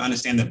down, we have to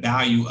understand the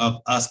value of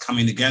us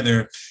coming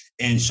together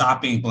and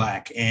shopping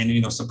Black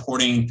and,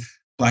 supporting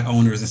Black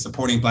owners and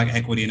supporting Black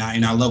equity. And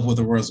I love where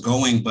the world's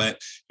going, but,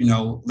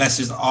 let's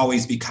just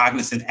always be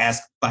cognizant as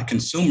Black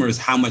consumers,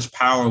 how much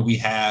power we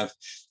have.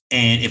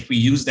 And if we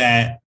use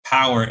that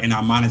power and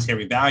our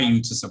monetary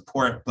value to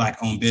support Black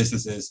owned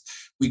businesses,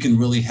 we can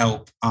really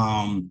help,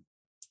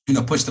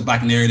 push the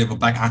Black narrative of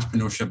Black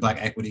entrepreneurship, Black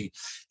equity.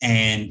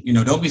 And,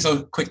 don't be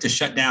so quick to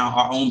shut down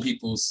our own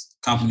people's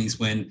companies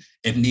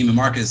if Neiman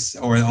Marcus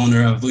or the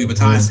owner of Louis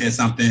Vuitton said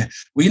something,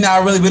 we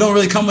don't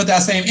really come with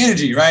that same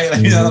energy, right?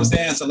 You know what I'm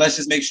saying? So let's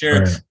just make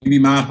sure we be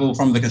mindful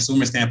from the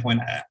consumer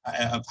standpoint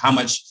of how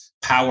much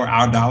power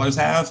our dollars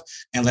have,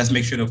 and let's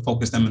make sure to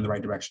focus them in the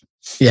right direction.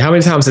 Yeah, how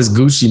many times has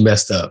Gucci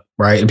messed up,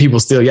 right? And people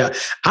still,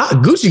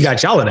 Gucci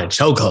got y'all in a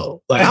chokehold.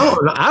 Like,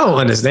 I don't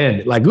understand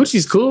it. Like,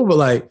 Gucci's cool,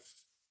 but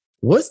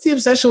what's the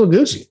obsession with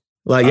Gucci?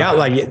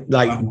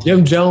 Y'all,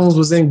 Jim Jones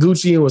was in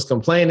Gucci and was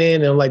complaining,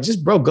 and I'm like,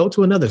 just go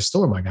to another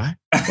store, my guy.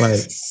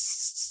 Like,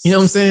 you know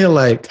what I'm saying?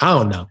 Like, I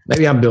don't know.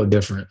 Maybe I'm built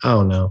different. I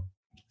don't know.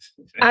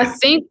 I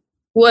think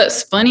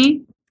what's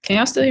funny. Can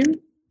y'all still hear me?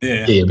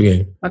 Yeah.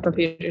 Begin. My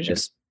computer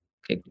just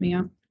kicked me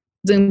out.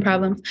 Zoom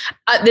problems.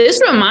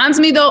 This reminds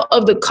me though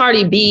of the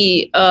Cardi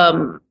B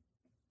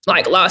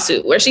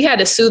lawsuit where she had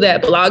to sue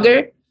that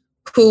blogger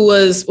who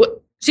was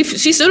she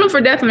sued him for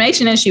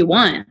defamation and she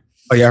won.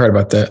 Oh yeah, I heard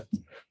about that.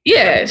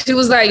 Yeah, she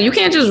was like, you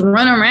can't just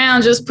run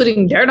around just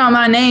putting dirt on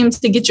my name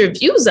to get your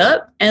views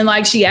up.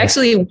 And she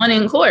actually won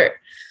in court.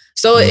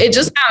 So it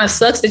just kind of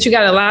sucks that you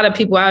got a lot of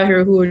people out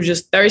here who are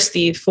just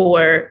thirsty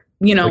for,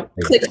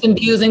 clicks and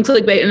views and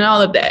clickbait and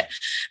all of that.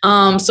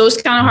 So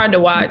it's kind of hard to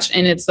watch.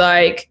 And it's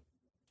like,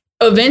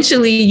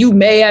 eventually you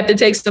may have to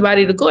take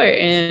somebody to court,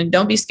 and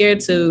don't be scared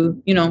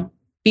to,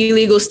 be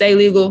legal, stay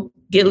legal,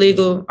 get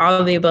legal, all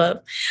of the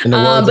above. And the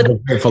words of a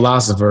great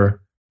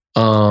philosopher,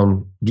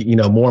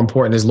 more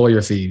important is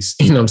lawyer fees.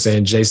 You know what I'm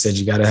saying? Jay said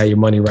you got to have your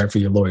money right for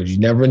your lawyers. You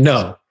never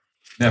know.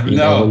 Never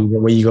know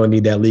when you're going to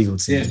need that legal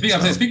team. Yeah,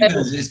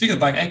 speaking of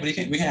Black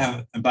equity, we can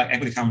have a Black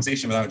equity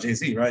conversation without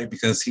Jay-Z, right?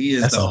 Because he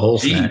is That's a whole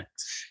fact.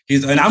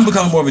 And I'm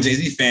becoming more of a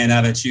Jay-Z fan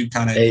now that you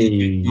kind of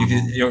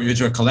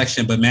your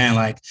collection. But man,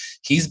 like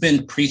he's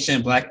been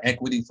preaching Black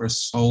equity for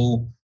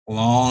so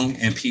long,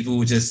 and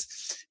people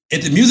just,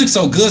 if the music's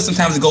so good,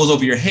 sometimes it goes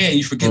over your head and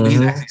you forget what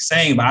he's actually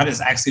saying. But I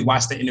just actually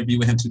watched the interview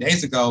with him 2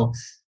 days ago.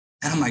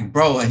 And I'm like,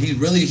 bro, he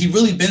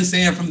really been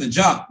saying from the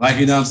jump, like,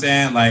 you know what I'm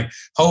saying? Like,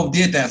 Hov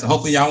did that. So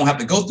hopefully y'all won't have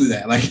to go through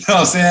that. Like, you know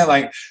what I'm saying?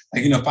 Like,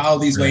 follow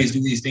these ways,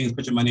 do these things,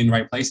 put your money in the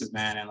right places,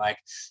 man. And like,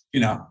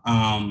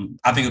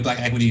 I think Black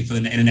equity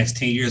in the next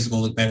 10 years is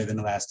going to look better than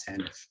the last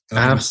 10.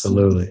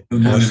 Absolutely.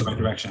 Moving in the right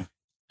direction.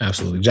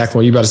 Absolutely.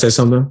 Jacqueline, you about to say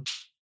something?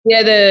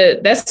 Yeah,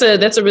 that's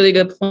a really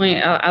good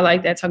point. I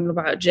like that, talking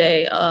about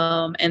Jay,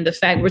 and the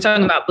fact we're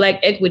talking about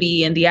Black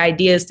equity and the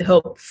ideas to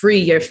help free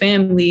your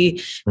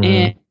family,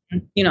 and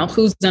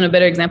who's done a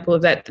better example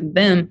of that than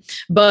them.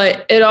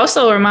 But it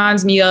also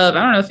reminds me of,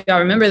 I don't know if y'all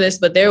remember this,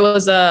 but there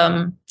was,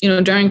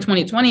 during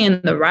 2020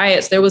 and the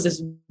riots, there was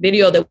this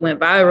video that went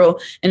viral,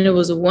 and it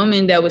was a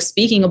woman that was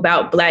speaking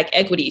about Black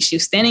equity. She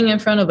was standing in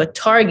front of a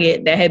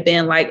Target that had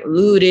been like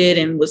looted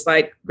and was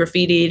like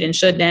graffitied and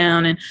shut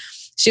down. And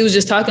she was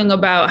just talking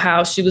about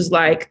how she was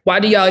like, why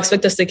do y'all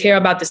expect us to care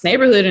about this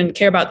neighborhood and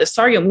care about this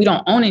Target? We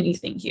don't own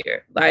anything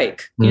here.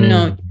 Like,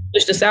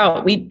 push this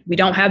out. We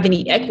don't have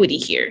any equity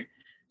here.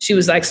 She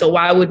was like, so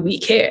why would we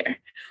care?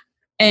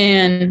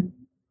 And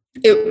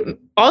it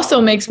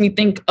also makes me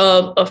think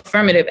of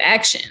affirmative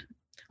action.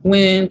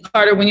 When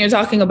you're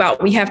talking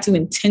about we have to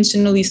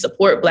intentionally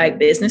support Black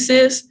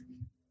businesses,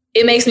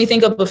 it makes me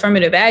think of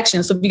affirmative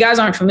action. So if you guys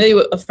aren't familiar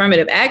with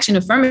affirmative action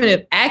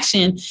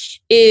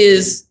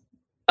is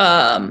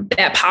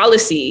that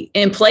policy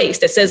in place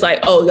that says like,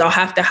 oh, y'all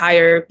have to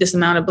hire this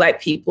amount of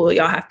Black people.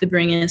 Y'all have to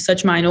bring in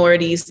such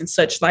minorities and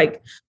such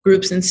like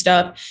groups and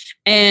stuff.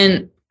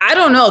 And I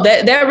don't know,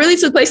 that really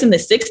took place in the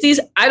 60s.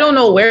 I don't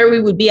know where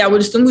we would be. I would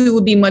assume we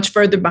would be much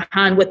further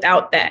behind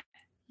without that.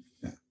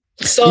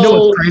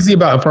 So, what's crazy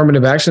about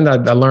affirmative action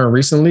that I learned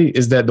recently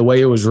is that the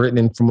way it was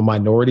written from a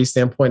minority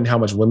standpoint and how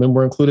much women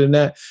were included in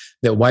that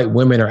white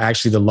women are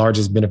actually the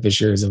largest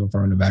beneficiaries of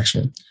affirmative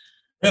action.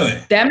 Really?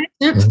 That makes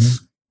sense.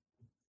 Mm-hmm.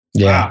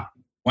 Yeah.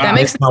 Wow. That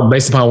makes sense.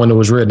 Based upon when it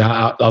was written,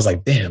 I was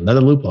like, damn, another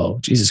loophole.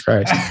 Jesus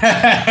Christ.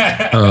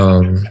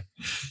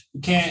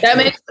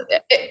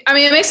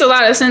 It makes a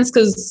lot of sense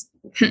because,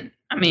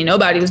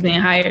 nobody was being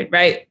hired,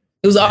 right?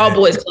 It was an all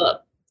boys club.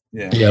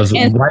 Yeah, it was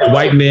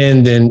white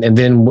men, and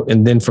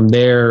then from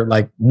there,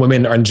 like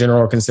women are in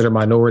general considered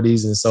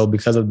minorities, and so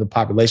because of the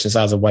population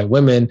size of white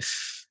women,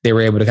 they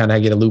were able to kind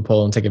of get a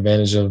loophole and take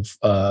advantage of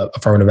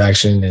affirmative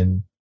action,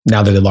 and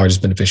now they're the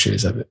largest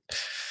beneficiaries of it.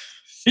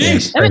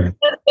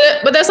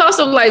 But that's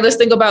also like, let's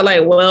think about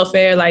like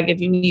welfare, like if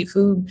you need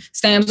food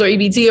stamps or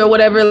EBT or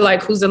whatever,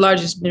 like who's the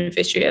largest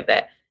beneficiary of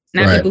that?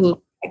 Not people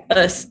who like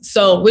us.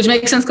 So, which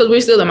makes sense because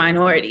we're still a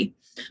minority.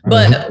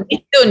 But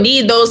we still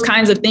need those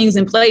kinds of things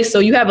in place. So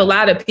you have a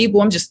lot of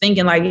people, I'm just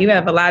thinking like you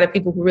have a lot of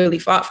people who really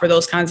fought for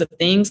those kinds of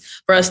things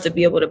for us to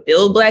be able to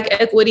build Black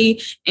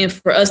equity, and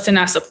for us to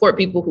not support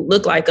people who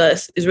look like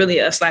us is really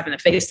a slap in the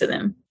face to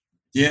them.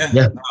 Yeah.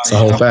 It's a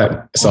whole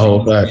fact. It's a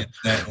whole fact.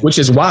 Which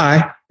is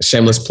why,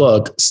 shameless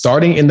plug,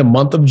 starting in the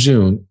month of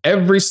June,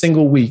 every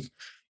single week,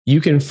 you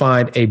can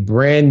find a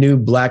brand new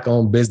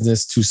Black-owned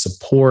business to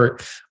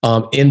support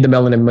in the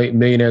Melanin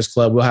Millionaires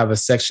Club. We'll have a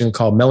section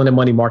called Melanin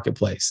Money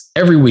Marketplace.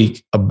 Every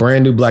week, a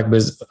brand new Black-owned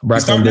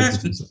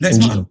business. Next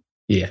month.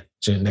 Yeah,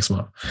 June, next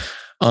month.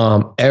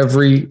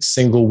 Every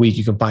single week,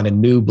 you can find a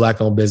new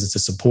Black-owned business to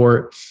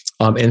support.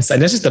 And that's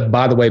just a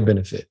by the way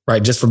benefit,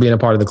 right? Just for being a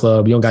part of the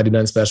club. You don't got to do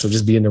nothing special.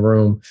 Just be in the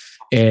room.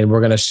 And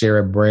we're going to share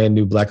a brand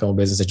new Black-owned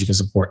business that you can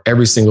support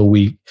every single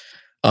week.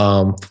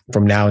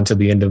 From now until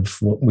the end of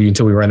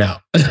until we run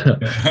out.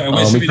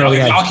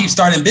 Y'all keep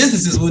starting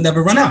businesses, we'll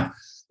never run out.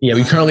 Yeah,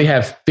 we currently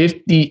have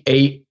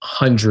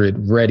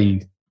 5,800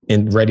 ready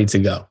to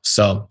go.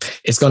 So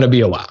it's going to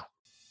be a while.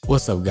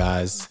 What's up,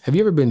 guys? Have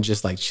you ever been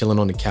just like chilling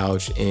on the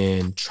couch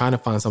and trying to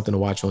find something to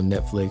watch on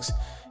Netflix,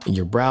 and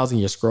you're browsing,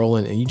 you're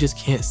scrolling, and you just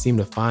can't seem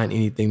to find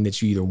anything that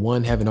you either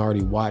one, haven't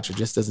already watched, or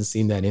just doesn't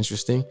seem that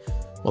interesting?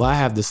 Well, I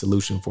have the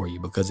solution for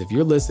you, because if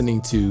you're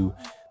listening to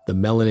the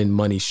Melanin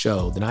Money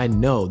Show, then I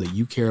know that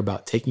you care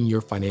about taking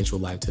your financial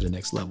life to the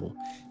next level.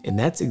 And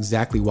that's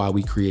exactly why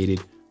we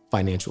created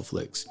Financial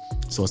Flicks.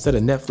 So instead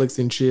of Netflix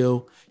and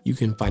chill, you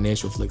can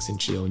Financial Flicks and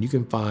chill, and you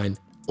can find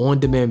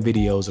on-demand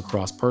videos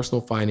across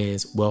personal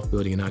finance, wealth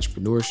building, and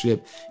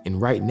entrepreneurship.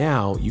 And right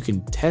now, you can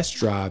test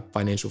drive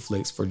Financial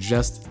Flicks for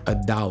just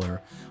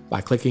 $1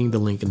 by clicking the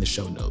link in the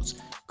show notes.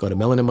 Go to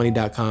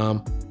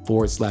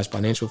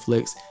melaninmoney.com/financial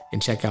flicks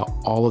and check out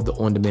all of the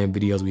on-demand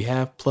videos we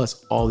have,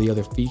 plus all the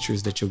other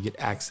features that you'll get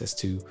access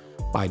to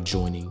by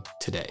joining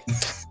today.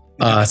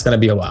 It's going to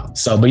be a while.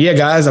 So, but yeah,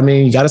 guys, I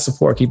mean, you got to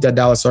support, keep that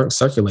dollar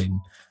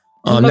circulating.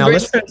 Now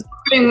let's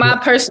bring my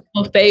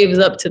personal faves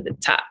up to the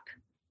top.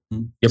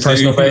 Your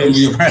personal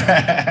faves?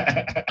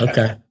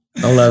 Okay.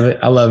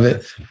 I love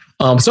it.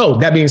 So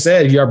that being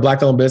said, if you are a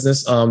Black-owned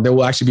business, there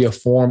will actually be a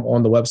form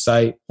on the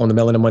website, on the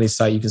Melanin Money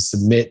site. You can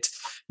submit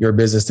your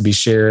business to be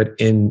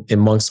shared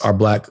amongst our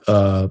Black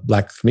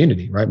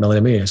community, right?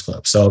 Melanin Millionaires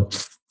Club. So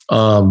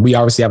we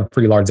obviously have a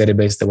pretty large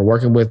database that we're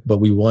working with, but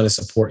we want to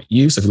support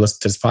you. So if you listen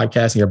to this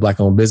podcast and you're a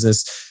Black-owned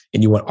business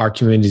and you want our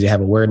community to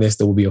have awareness,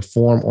 there will be a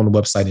form on the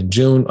website in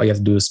June. All you have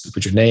to do is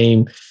put your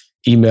name,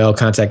 email,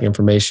 contact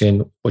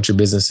information, what your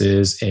business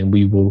is, and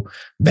we will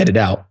vet it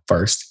out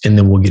first, and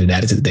then we'll get it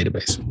added to the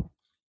database.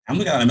 I'm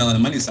looking at the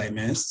Melanin Money site,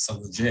 man. It's so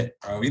legit,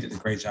 bro. We did a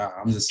great job.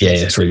 I'm just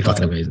it's really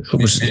fucking amazing.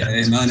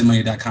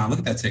 MelaninMoney.com. Look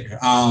at that ticker.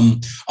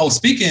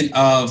 Speaking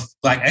of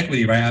Black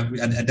equity, right?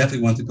 I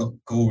definitely want to go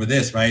over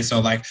this, right? So,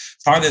 like,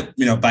 part of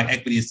Black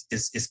equity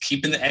is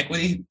keeping the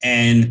equity.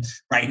 And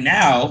right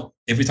now,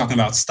 if we're talking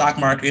about stock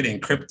market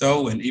and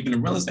crypto and even the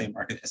real estate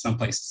market, in some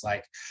places,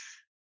 like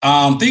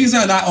things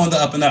are not on the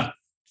up and up,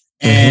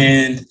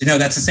 and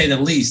that's to say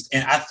the least.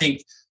 And I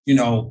think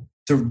the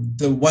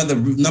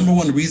number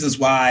one reasons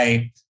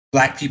why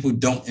Black people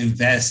don't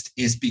invest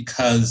is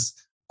because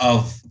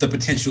of the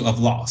potential of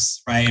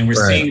loss, right? And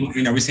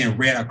we're seeing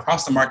red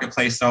across the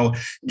marketplace. So,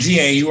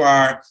 GA, you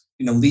are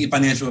lead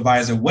financial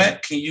advisor.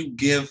 What tips can you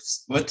give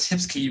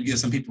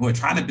some people who are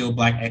trying to build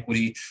Black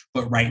equity,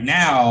 but right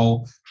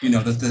now,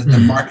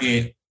 the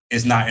market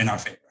is not in our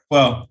favor?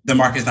 Well, the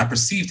market is not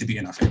perceived to be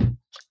in our favor.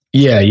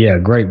 Yeah,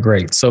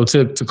 great. So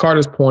to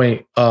Carter's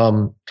point,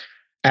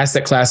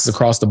 asset classes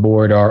across the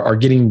board are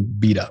getting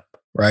beat up,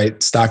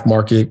 right? Stock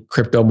market,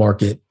 crypto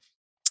market.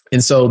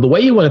 And so the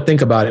way you want to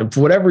think about it, and for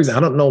whatever reason, I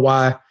don't know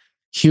why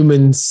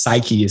human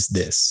psyche is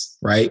this,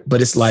 right?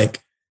 But it's like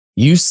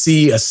you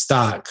see a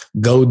stock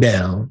go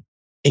down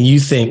and you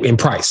think in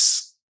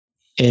price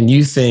and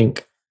you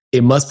think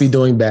it must be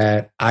doing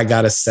bad. I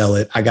got to sell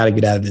it. I got to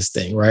get out of this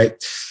thing,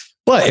 right?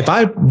 But if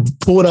I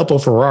pulled up a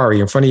Ferrari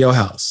in front of your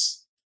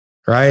house,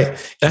 right? And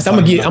I said,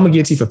 I'm gonna get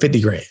it to you for 50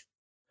 grand.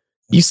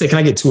 You say, can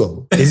I get two of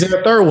them? Is there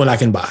a third one I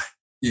can buy?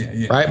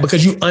 Yeah. Right?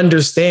 Because you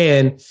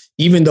understand,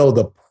 even though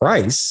the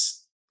price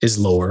is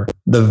lower,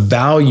 the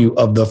value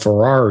of the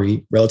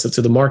Ferrari relative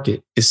to the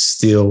market is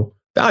still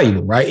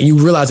valuable, right? And you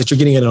realize that you're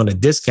getting it on a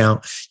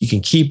discount. You can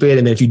keep it.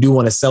 And if you do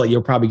want to sell it,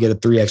 you'll probably get a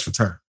 3x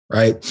return,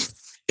 right?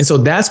 And so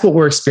that's what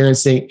we're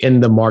experiencing in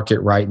the market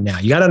right now.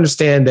 You got to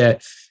understand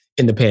that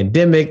in the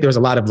pandemic, there was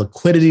a lot of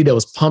liquidity that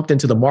was pumped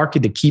into the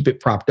market to keep it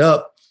propped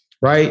up.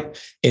 Right.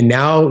 And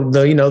now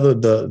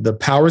the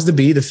powers that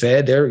be, the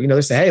Fed,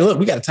 they're saying, hey, look,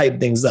 we got to tighten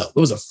things up. It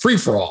was a free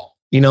for all.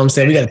 You know what I'm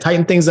saying? We got to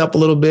tighten things up a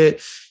little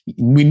bit.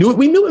 We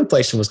knew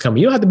inflation was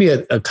coming. You don't have to be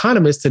an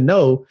economist to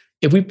know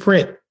if we're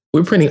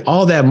printing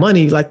all that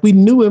money, like we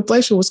knew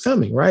inflation was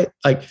coming, right?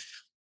 Like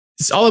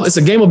it's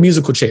a game of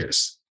musical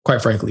chairs,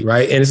 quite frankly,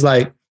 right? And it's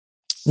like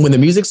when the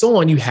music's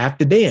on, you have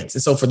to dance.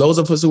 And so for those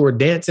of us who were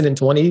dancing in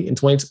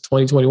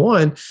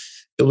 2021,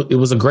 it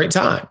was a great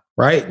time.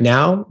 Right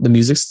now, the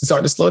music's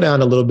starting to slow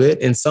down a little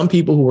bit. And some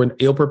people who were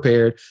ill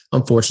prepared,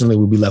 unfortunately,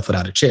 will be left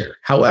without a chair.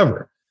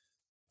 However,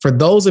 for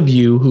those of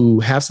you who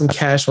have some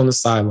cash on the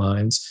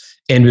sidelines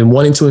and been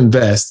wanting to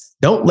invest,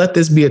 don't let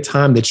this be a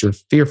time that you're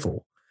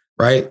fearful,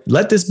 right?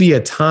 Let this be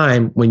a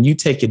time when you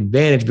take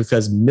advantage,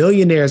 because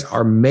millionaires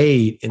are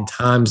made in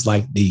times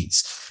like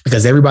these,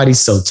 because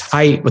everybody's so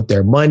tight with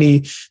their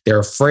money. They're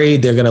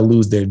afraid they're going to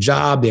lose their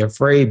job. They're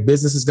afraid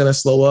business is going to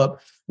slow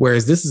up.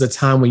 Whereas this is a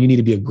time when you need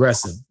to be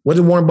aggressive. What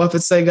did Warren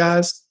Buffett say,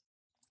 guys?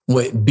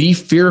 Be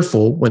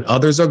fearful when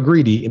others are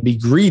greedy, and be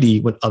greedy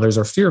when others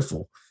are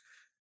fearful.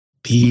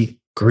 Be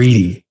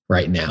greedy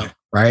right now,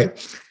 right?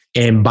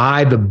 And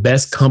buy the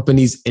best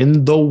companies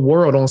in the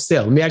world on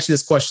sale. Let me ask you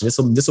this question.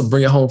 This will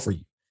bring it home for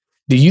you.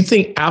 Do you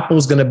think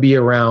Apple's going to be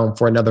around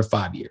for another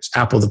 5 years?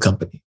 Apple, the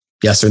company.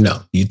 Yes or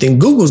no? Do you think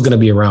Google's going to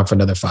be around for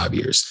another 5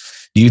 years?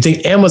 Do you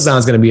think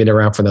Amazon's going to be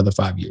around for another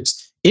 5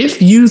 years?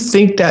 If you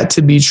think that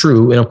to be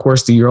true, and of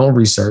course, do your own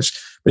research,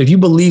 but if you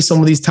believe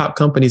some of these top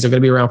companies are going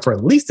to be around for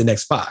at least the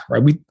next 5,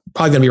 right? We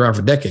probably going to be around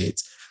for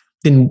decades.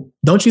 Then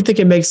don't you think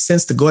it makes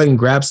sense to go ahead and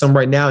grab some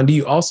right now? And do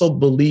you also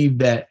believe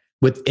that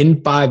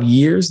within 5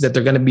 years that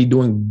they're going to be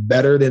doing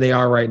better than they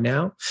are right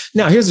now?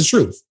 Now, here's the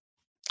truth.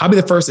 I'll be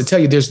the first to tell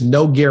you there's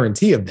no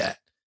guarantee of that.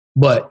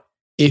 But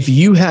if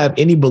you have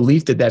any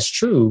belief that that's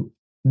true,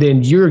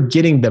 then you're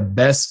getting the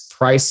best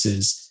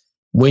prices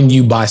when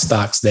you buy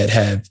stocks that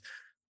have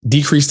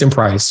decreased in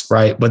price,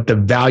 right? But the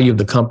value of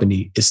the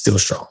company is still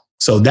strong.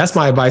 So that's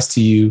my advice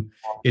to you,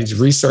 is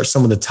research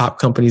some of the top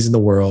companies in the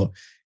world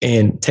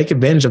and take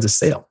advantage of the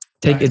sale.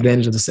 Take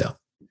advantage of the sale.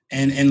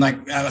 And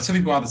like I tell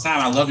people all the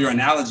time, I love your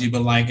analogy,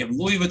 but like if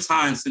Louis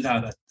Vuitton sent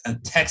out a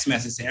text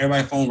message to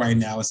everybody's phone right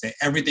now and say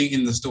everything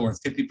in the store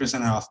is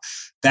 50% off,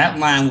 that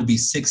line will be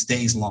 6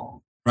 days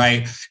long,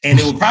 right? And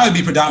it will probably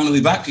be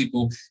predominantly Black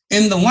people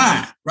in the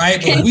line,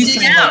 right? But we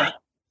say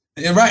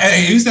like,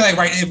 right, you say like,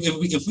 right,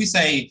 if we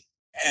say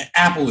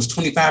Apple is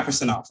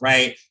 25% off,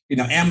 right?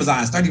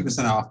 Amazon is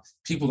 30% off.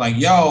 People like,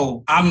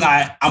 yo, I'm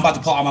about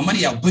to pull all my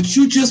money out. But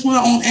you just went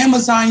on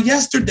Amazon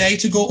yesterday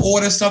to go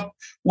order stuff,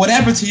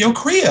 whatever, to your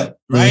crib,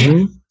 right?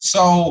 Mm-hmm.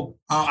 So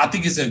I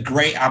think it's a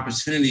great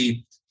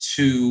opportunity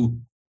to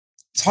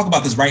talk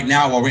about this right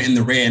now while we're in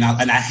the red.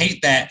 And I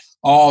hate that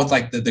all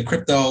like the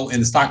crypto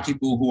and the stock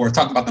people who are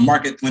talking about the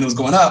market when it was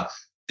going up,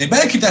 they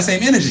better keep that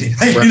same energy.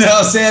 Right. You know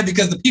what I'm saying?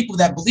 Because the people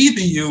that believe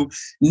in you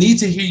need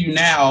to hear you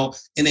now,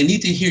 and they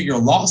need to hear your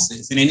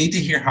losses, and they need to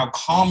hear how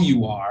calm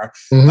you are.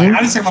 Mm-hmm. Like, I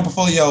just take my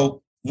portfolio.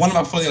 One of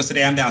my portfolios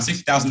today, I'm down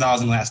 $60,000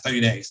 in the last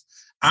 30 days.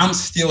 I'm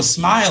still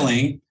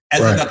smiling as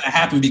if nothing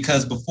happened,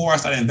 because before I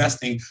started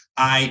investing,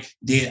 I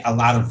did a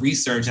lot of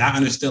research, and I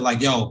understood like,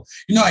 yo,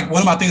 like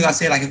one of my things I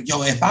said, like,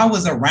 yo, if I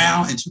was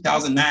around in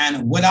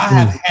 2009, would I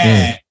have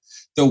had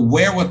the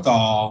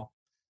wherewithal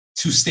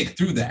to stick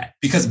through that?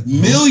 Because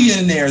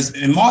millionaires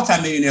and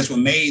multimillionaires were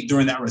made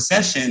during that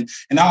recession.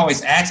 And I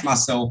always ask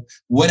myself,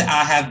 would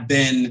I have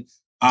been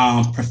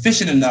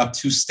proficient enough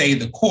to stay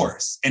the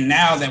course? And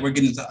now that we're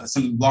getting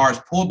some large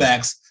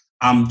pullbacks,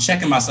 I'm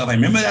checking myself. I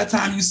remember that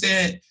time you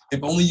said,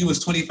 if only you was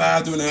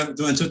 25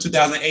 during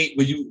 2008,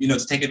 would you,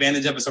 to take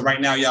advantage of it? So right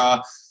now,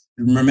 y'all,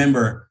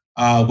 remember,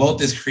 wealth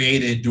is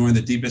created during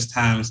the deepest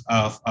times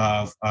of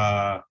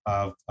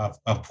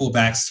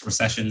pullbacks,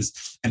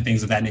 recessions, and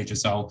things of that nature.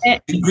 So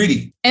be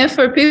greedy. And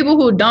for people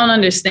who don't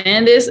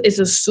understand this, it's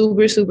a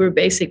super, super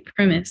basic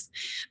premise.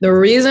 The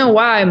reason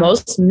why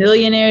most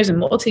millionaires and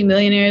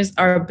multimillionaires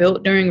are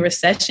built during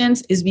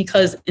recessions is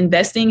because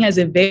investing has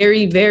a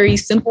very, very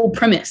simple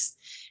premise.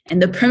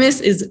 And the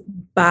premise is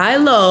buy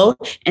low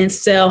and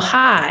sell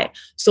high.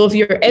 So if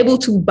you're able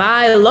to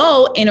buy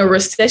low in a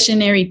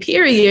recessionary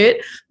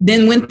period,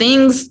 then when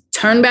things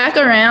turn back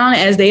around,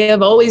 as they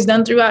have always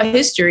done throughout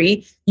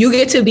history, you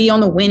get to be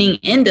on the winning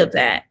end of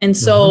that. And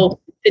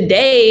so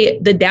today,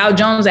 the Dow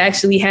Jones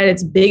actually had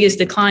its biggest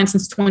decline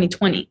since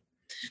 2020.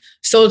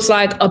 So it's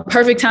like a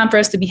perfect time for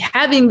us to be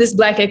having this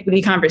Black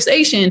equity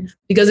conversation,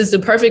 because it's the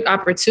perfect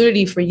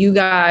opportunity for you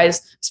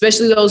guys,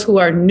 especially those who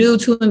are new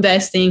to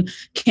investing,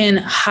 can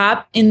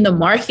hop in the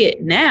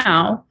market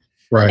now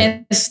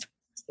and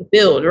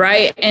build,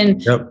 right?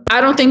 And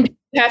I don't think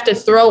you have to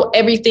throw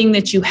everything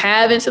that you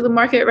have into the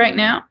market right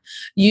now.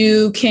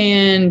 You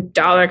can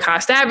dollar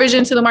cost average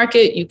into the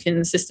market. You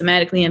can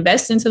systematically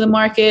invest into the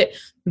market.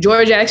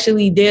 George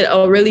actually did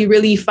a really,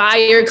 really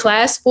fire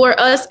class for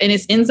us, and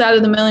it's inside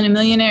of the Millionaire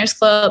Millionaires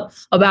Club,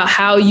 about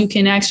how you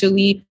can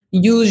actually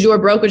use your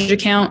brokerage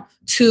account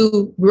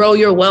to grow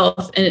your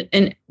wealth.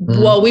 And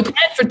well, we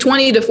planned for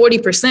 20 to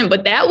 40%,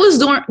 but that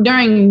was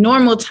during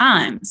normal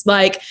times.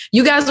 Like,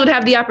 you guys would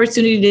have the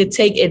opportunity to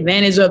take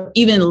advantage of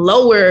even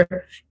lower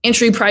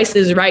entry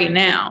prices right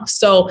now.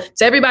 So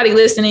to everybody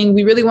listening,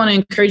 we really want to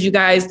encourage you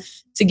guys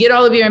to get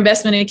all of your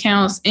investment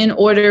accounts in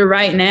order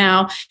right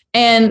now.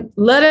 And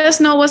let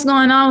us know what's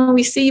going on when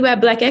we see you at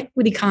Black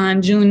Equity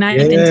Con, June 9th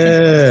and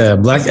 10th. Yeah,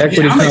 Black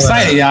Equity Con. I'm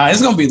excited, y'all.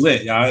 It's going to be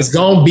lit, y'all. It's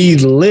going to be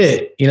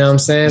lit. You know what I'm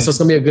saying? So it's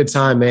going to be a good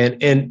time, man.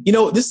 And,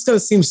 this is going to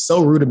seem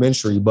so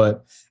rudimentary,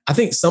 but I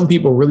think some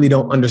people really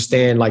don't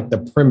understand like the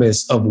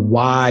premise of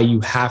why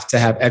you have to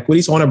have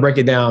equity. So I want to break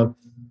it down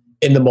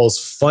in the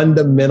most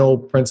fundamental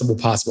principle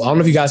possible. I don't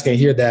know if you guys can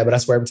hear that, but I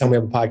swear every time we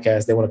have a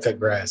podcast, they want to cut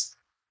grass.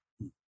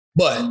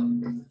 But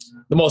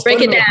the most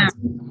break it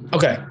down.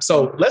 Okay,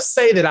 so let's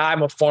say that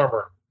I'm a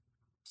farmer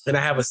and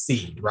I have a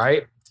seed,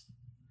 right?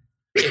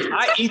 If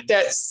I eat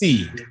that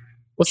seed,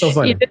 what's so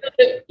funny?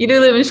 You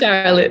do live in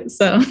Charlotte,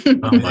 so.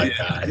 Oh my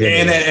God!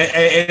 And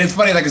it's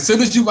funny. Like, as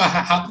soon as you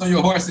hopped on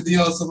your horse to do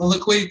your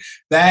soliloquy,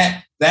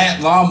 that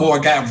lawnmower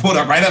got pulled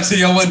up right up to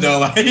your window.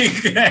 Like,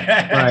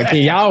 all right, can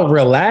y'all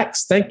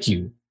relax? Thank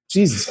you,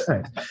 Jesus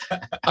Christ.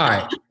 All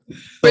right,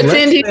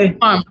 pretend he's a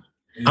farmer.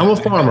 I'm a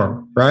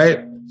farmer,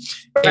 right?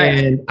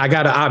 And I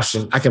got an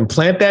option. I can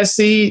plant that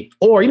seed,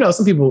 or,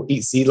 some people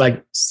eat seed,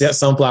 like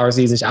sunflower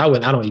seeds and shit.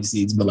 I don't eat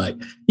seeds, but like,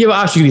 you have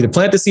an option. You can either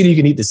plant the seed or you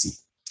can eat the seed.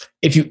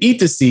 If you eat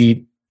the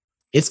seed,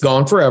 it's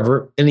gone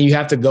forever. And then you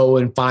have to go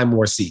and find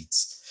more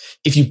seeds.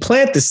 If you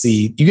plant the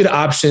seed, you get an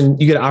option.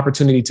 You get an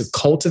opportunity to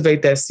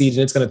cultivate that seed,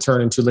 and it's going to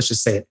turn into, let's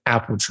just say, an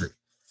apple tree.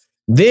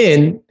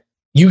 Then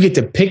you get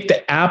to pick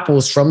the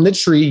apples from the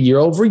tree year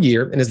over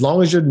year. And as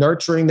long as you're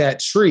nurturing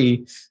that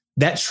tree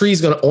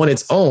is going to, on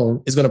its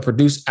own, is going to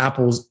produce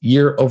apples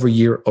year over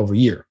year over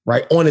year,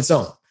 right? On its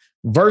own.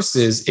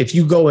 Versus if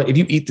you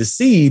eat the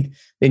seed,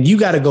 then you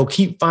got to go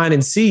keep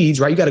finding seeds,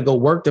 right? You got to go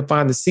work to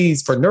find the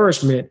seeds for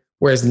nourishment.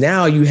 Whereas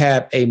now you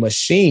have a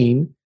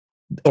machine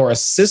or a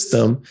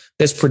system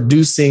that's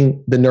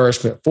producing the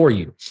nourishment for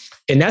you.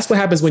 And that's what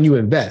happens when you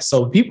invest.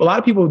 So a lot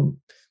of people,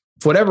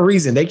 for whatever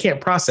reason, they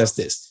can't process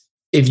this.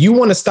 If you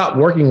want to stop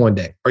working one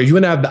day, or you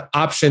want to have the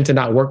option to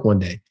not work one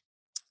day,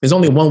 there's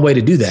only one way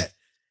to do that.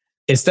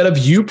 Instead of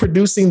you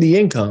producing the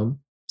income,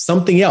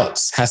 something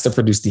else has to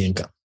produce the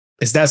income.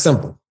 It's that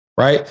simple,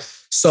 right?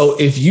 So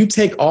if you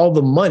take all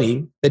the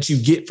money that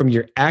you get from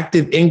your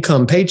active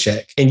income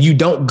paycheck and you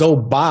don't go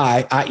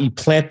buy, i.e.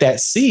 plant that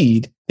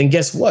seed, then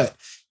guess what?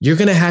 you're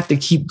going to have to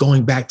keep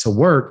going back to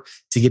work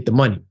to get the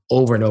money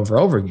over and over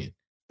and over again.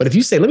 But if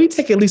you say, let me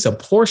take at least a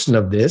portion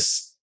of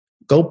this,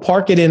 go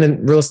park it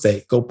in real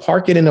estate, go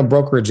park it in a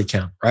brokerage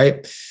account,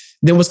 right?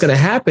 Then what's going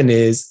to happen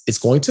is it's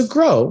going to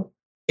grow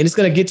and it's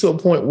going to get to a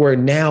point where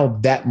now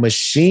that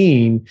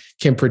machine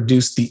can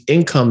produce the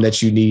income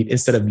that you need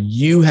instead of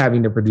you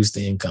having to produce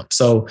the income.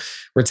 So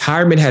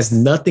retirement has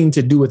nothing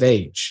to do with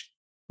age,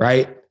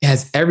 right? It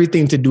has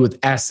everything to do with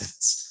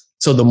assets.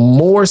 So the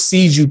more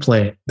seeds you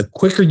plant, the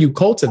quicker you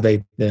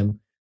cultivate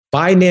them,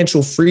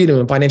 financial freedom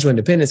and financial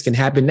independence can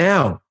happen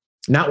now,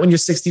 not when you're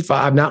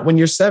 65, not when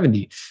you're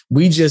 70.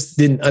 We just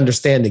didn't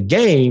understand the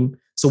game.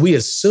 So we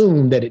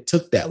assumed that it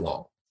took that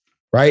long,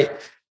 right?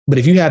 But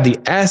if you have the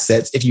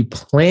assets, if you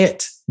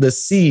plant the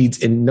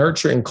seeds and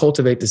nurture and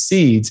cultivate the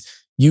seeds,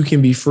 you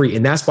can be free.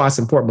 And that's why it's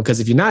important, because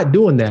if you're not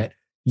doing that,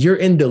 you're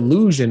in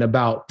delusion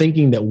about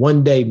thinking that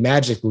one day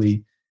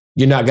magically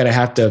you're not going to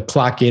have to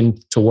clock in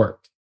to work,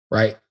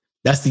 right?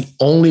 That's the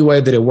only way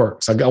that it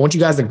works. I want you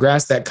guys to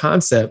grasp that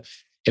concept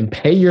and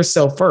pay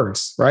yourself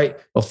first, right?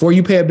 Before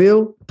you pay a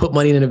bill, put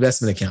money in an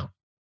investment account.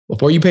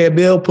 Before you pay a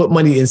bill, put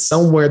money in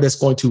somewhere that's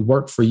going to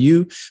work for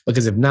you,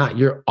 because if not,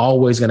 you're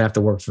always going to have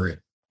to work for it.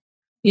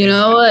 You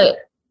know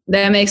what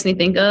that makes me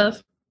think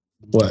of?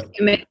 What?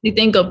 It makes me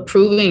think of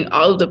proving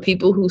all of the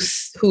people who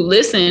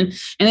listen,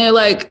 and they're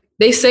like,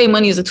 they say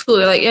money is a tool.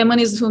 They're like, yeah,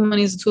 money is a tool,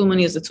 money is a tool,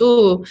 money is a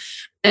tool.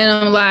 And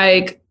I'm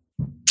like,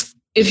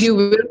 if you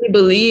really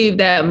believe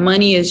that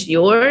money is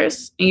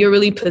yours and you're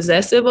really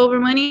possessive over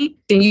money,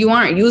 then you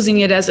aren't using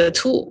it as a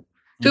tool.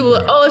 People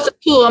are, oh, it's a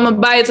tool, I'm gonna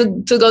buy it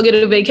to go get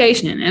a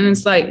vacation. And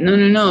it's like,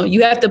 no.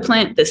 You have to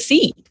plant the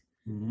seed.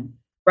 Mm-hmm.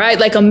 Right?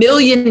 Like $1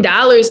 million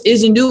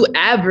is a new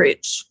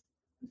average.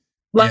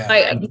 Like,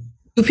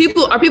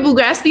 are people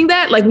grasping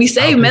that? Like we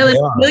say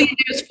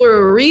millionaires for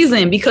a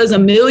reason, because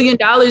 $1 million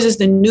is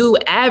the new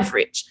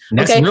average. And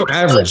that's real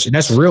average. And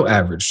that's real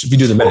average if you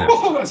do the math.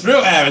 That's real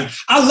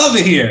average. I love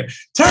it here.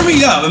 Turn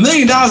me up. $1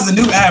 million is the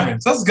new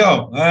average. Let's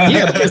go.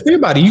 Yeah, because think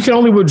about it. You can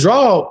only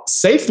withdraw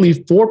safely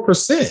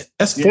 4%.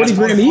 That's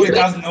 $40,000 a year.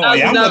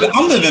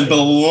 I'm living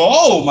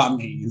below my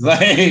means.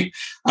 Like,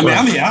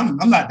 I'm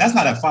not. That's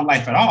not a fun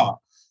life at all.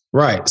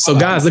 Right. So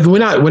guys, look, we're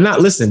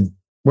not listen.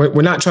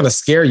 We're not trying to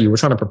scare you. We're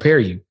trying to prepare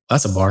you.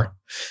 That's a bar.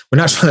 We're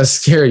not trying to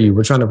scare you.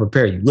 We're trying to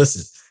prepare you.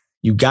 Listen,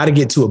 you got to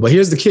get to it. But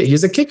here's the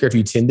kicker. If you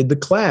attended the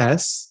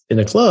class in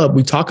the club,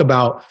 we talk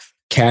about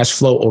cash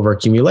flow over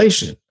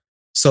accumulation.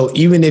 So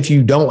even if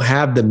you don't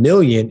have the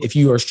million, if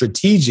you are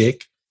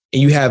strategic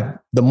and you have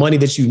the money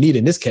that you need,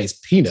 in this case,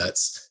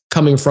 peanuts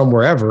coming from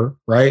wherever,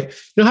 right? You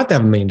don't have to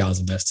have $1 million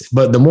invested.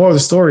 But the moral of the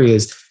story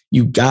is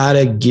you got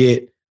to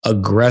get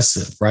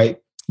aggressive, right?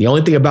 The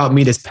only thing about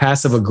me that's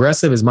passive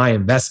aggressive is my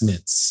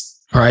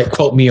investments. All right.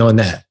 Quote me on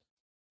that.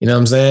 You know what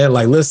I'm saying?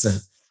 Like, listen,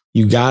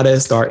 you got to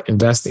start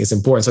investing. It's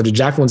important. So to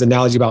Jacqueline's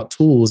analogy about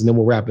tools, and then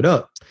we'll wrap it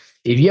up.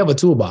 If you have a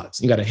toolbox,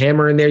 you got a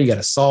hammer in there, you got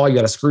a saw, you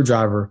got a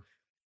screwdriver,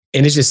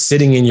 and it's just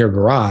sitting in your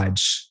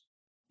garage,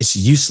 it's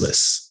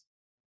useless,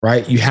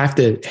 right? You have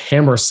to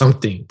hammer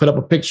something, put up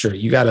a picture.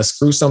 You got to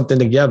screw something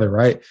together,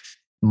 right?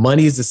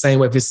 Money is the same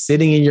way. If it's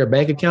sitting in your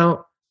bank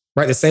account,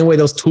 right? The same way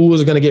those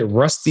tools are going to get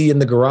rusty in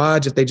the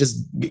garage if they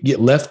just get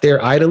left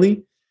there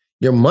idly,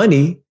 your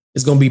money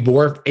is going to be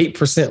worth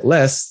 8%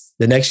 less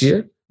the next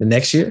year, and the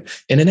next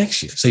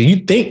year. So you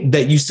think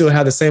that you still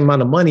have the same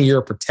amount of money,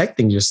 you're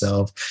protecting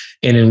yourself.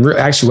 And in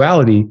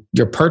actuality,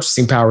 your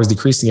purchasing power is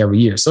decreasing every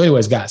year. So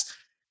anyways, guys,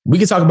 we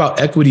can talk about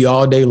equity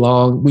all day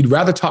long. We'd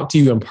rather talk to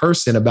you in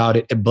person about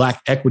it at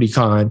Black Equity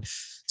Con.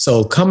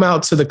 So come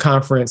out to the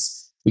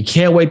conference. We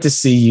can't wait to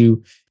see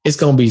you. It's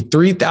going to be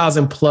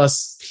 3,000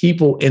 plus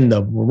people in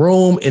the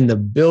room, in the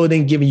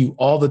building, giving you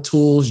all the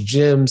tools,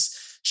 gems,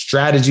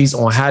 strategies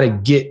on how to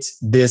get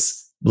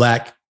this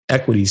Black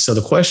equity. So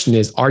the question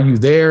is, are you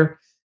there?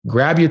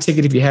 Grab your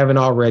ticket if you haven't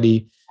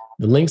already.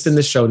 The link's in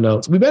the show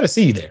notes. We better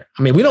see you there.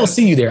 I mean, we don't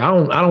see you there. I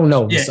don't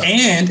know. Yeah,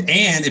 and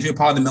if you're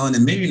part of the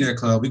Melanin Millionaire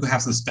Club, we could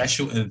have some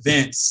special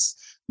events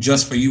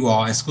just for you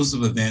all,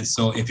 exclusive events.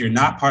 So if you're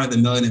not part of the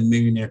Melanin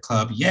Millionaire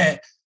Club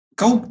yet,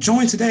 go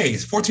join today.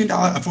 It's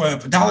 $14 for a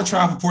dollar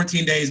trial for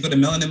 14 days. Go to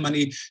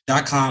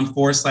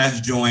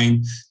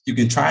melaninmoney.com/join. You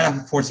can try it out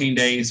for 14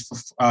 days for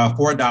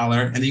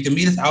 $1, and then you can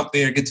meet us out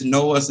there, get to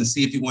know us, and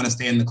see if you want to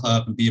stay in the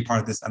club and be a part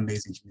of this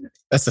amazing community.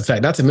 That's a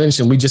fact. Not to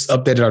mention, we just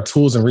updated our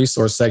tools and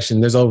resource section.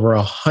 There's over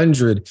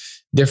 100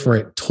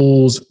 different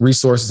tools,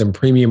 resources, and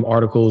premium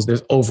articles.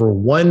 There's over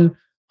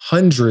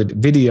 100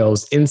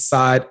 videos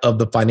inside of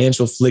the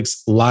Financial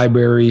Flicks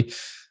library.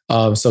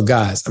 So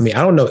guys, I mean,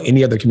 I don't know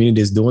any other community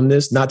is doing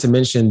this, not to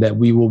mention that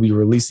we will be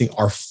releasing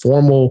our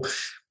formal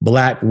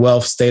Black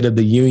Wealth State of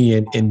the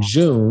Union in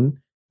June,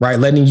 right?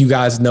 Letting you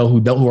guys know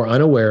who are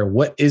unaware,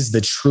 what is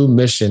the true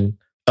mission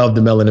of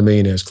the Melanin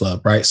Millionaires Club,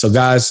 right? So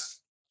guys,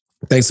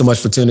 thanks so much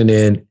for tuning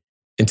in.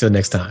 Until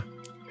next time.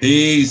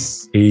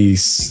 Peace.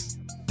 Peace.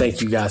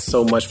 Thank you guys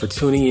so much for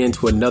tuning in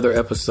to another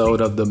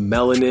episode of the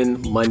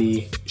Melanin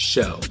Money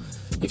Show.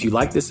 If you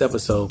like this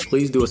episode,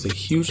 please do us a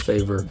huge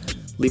favor.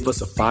 Leave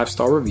us a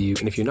 5-star review.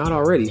 And if you're not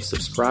already,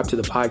 subscribe to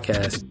the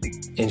podcast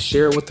and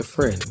share it with a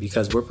friend,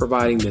 because we're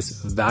providing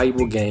this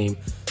valuable game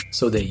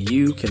so that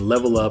you can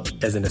level up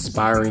as an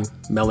aspiring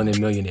melanin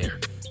millionaire.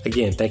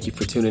 Again, thank you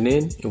for tuning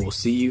in, and we'll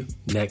see you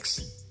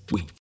next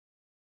week.